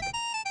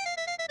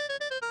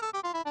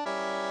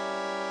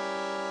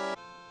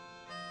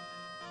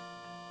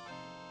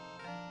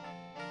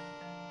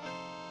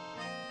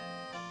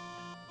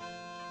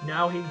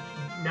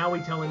 Now we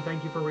tell him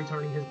thank you for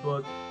returning his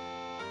book,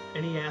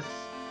 and he asks,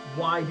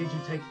 "Why did you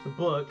take the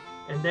book?"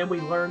 And then we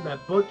learn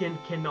that Bookin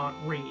cannot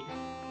read,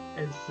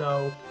 and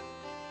so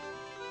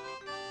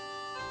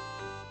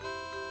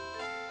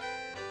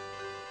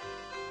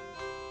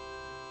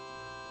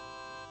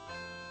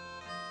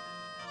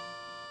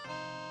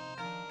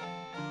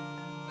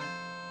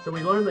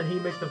we learn that he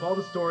mixed up all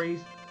the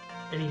stories,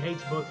 and he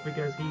hates books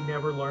because he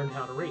never learned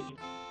how to read.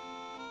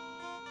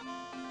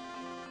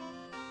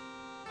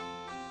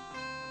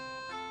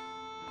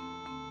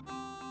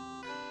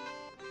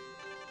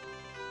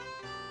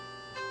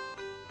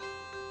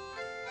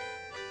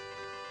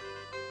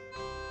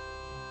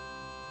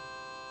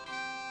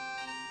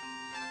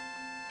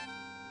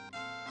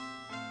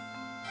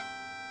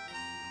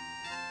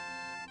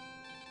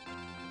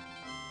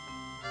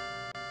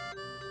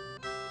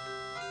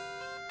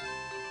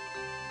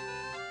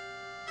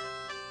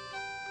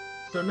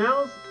 So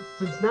now,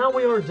 since now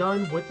we are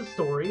done with the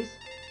stories,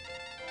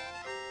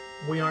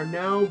 we are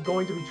now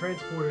going to be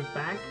transported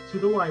back to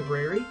the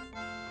library.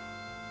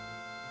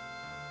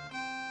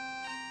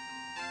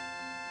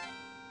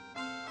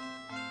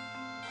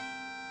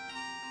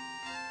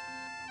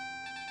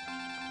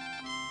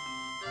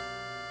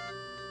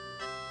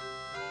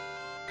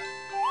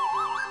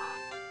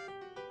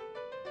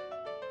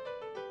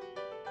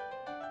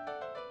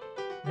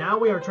 Now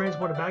we are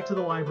transported back to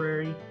the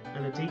library,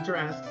 and the teacher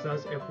asks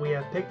us if we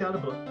have picked out a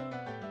book.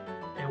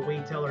 And we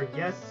tell her,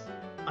 "Yes,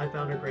 I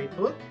found a great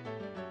book."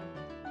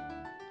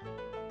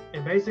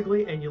 And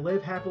basically, and you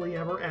live happily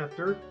ever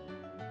after.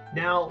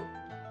 Now,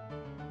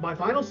 My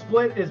final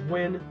split is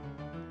when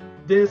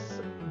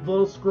this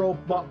little scroll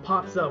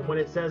pops up when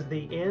it says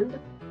the end.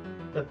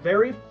 The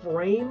very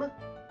frame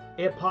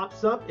it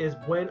pops up is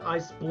when I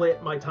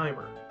split my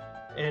timer.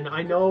 And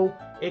I know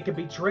it can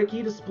be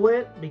tricky to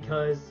split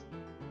because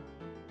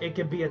it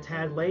can be a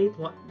tad late.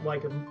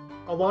 Like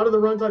a lot of the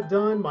runs I've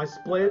done, my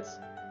splits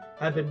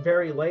have been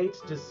very late,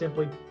 just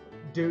simply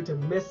due to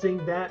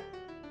missing that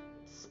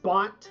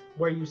spot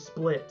where you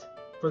split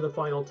for the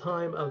final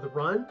time of the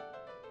run.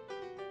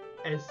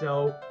 And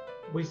so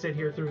we sit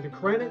here through the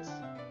credits.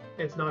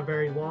 It's not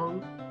very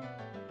long.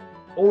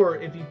 Or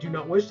if you do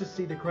not wish to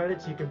see the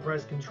credits, you can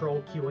press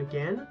Control Q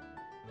again,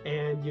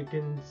 and you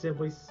can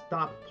simply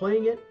stop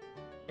playing it,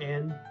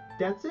 and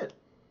that's it.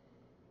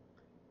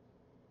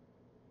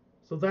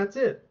 So that's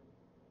it.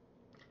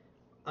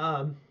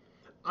 I'm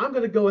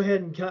going to go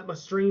ahead and cut my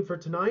stream for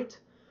tonight.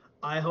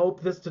 I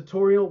hope this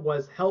tutorial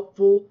was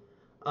helpful.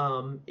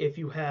 If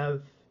you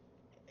have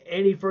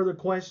any further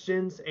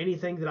questions,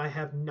 anything that I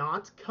have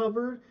not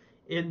covered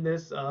in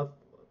this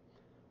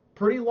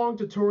pretty long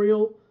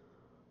tutorial,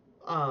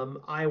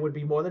 I would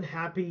be more than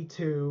happy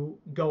to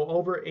go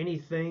over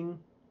anything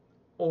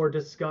or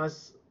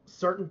discuss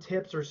certain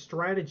tips or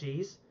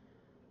strategies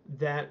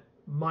that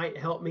might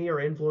help me or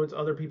influence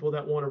other people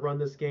that want to run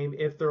this game.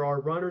 If there are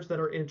runners that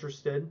are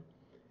interested,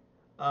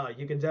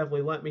 you can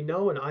definitely let me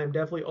know, and I am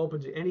definitely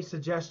open to any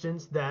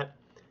suggestions that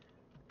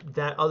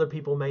other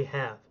people may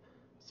have.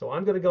 So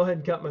I'm going to go ahead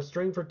and cut my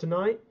stream for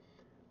tonight.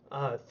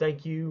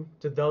 Thank you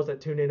to those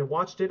that tuned in and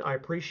watched it. I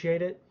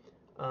appreciate it.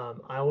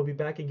 I will be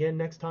back again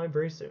next time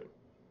very soon.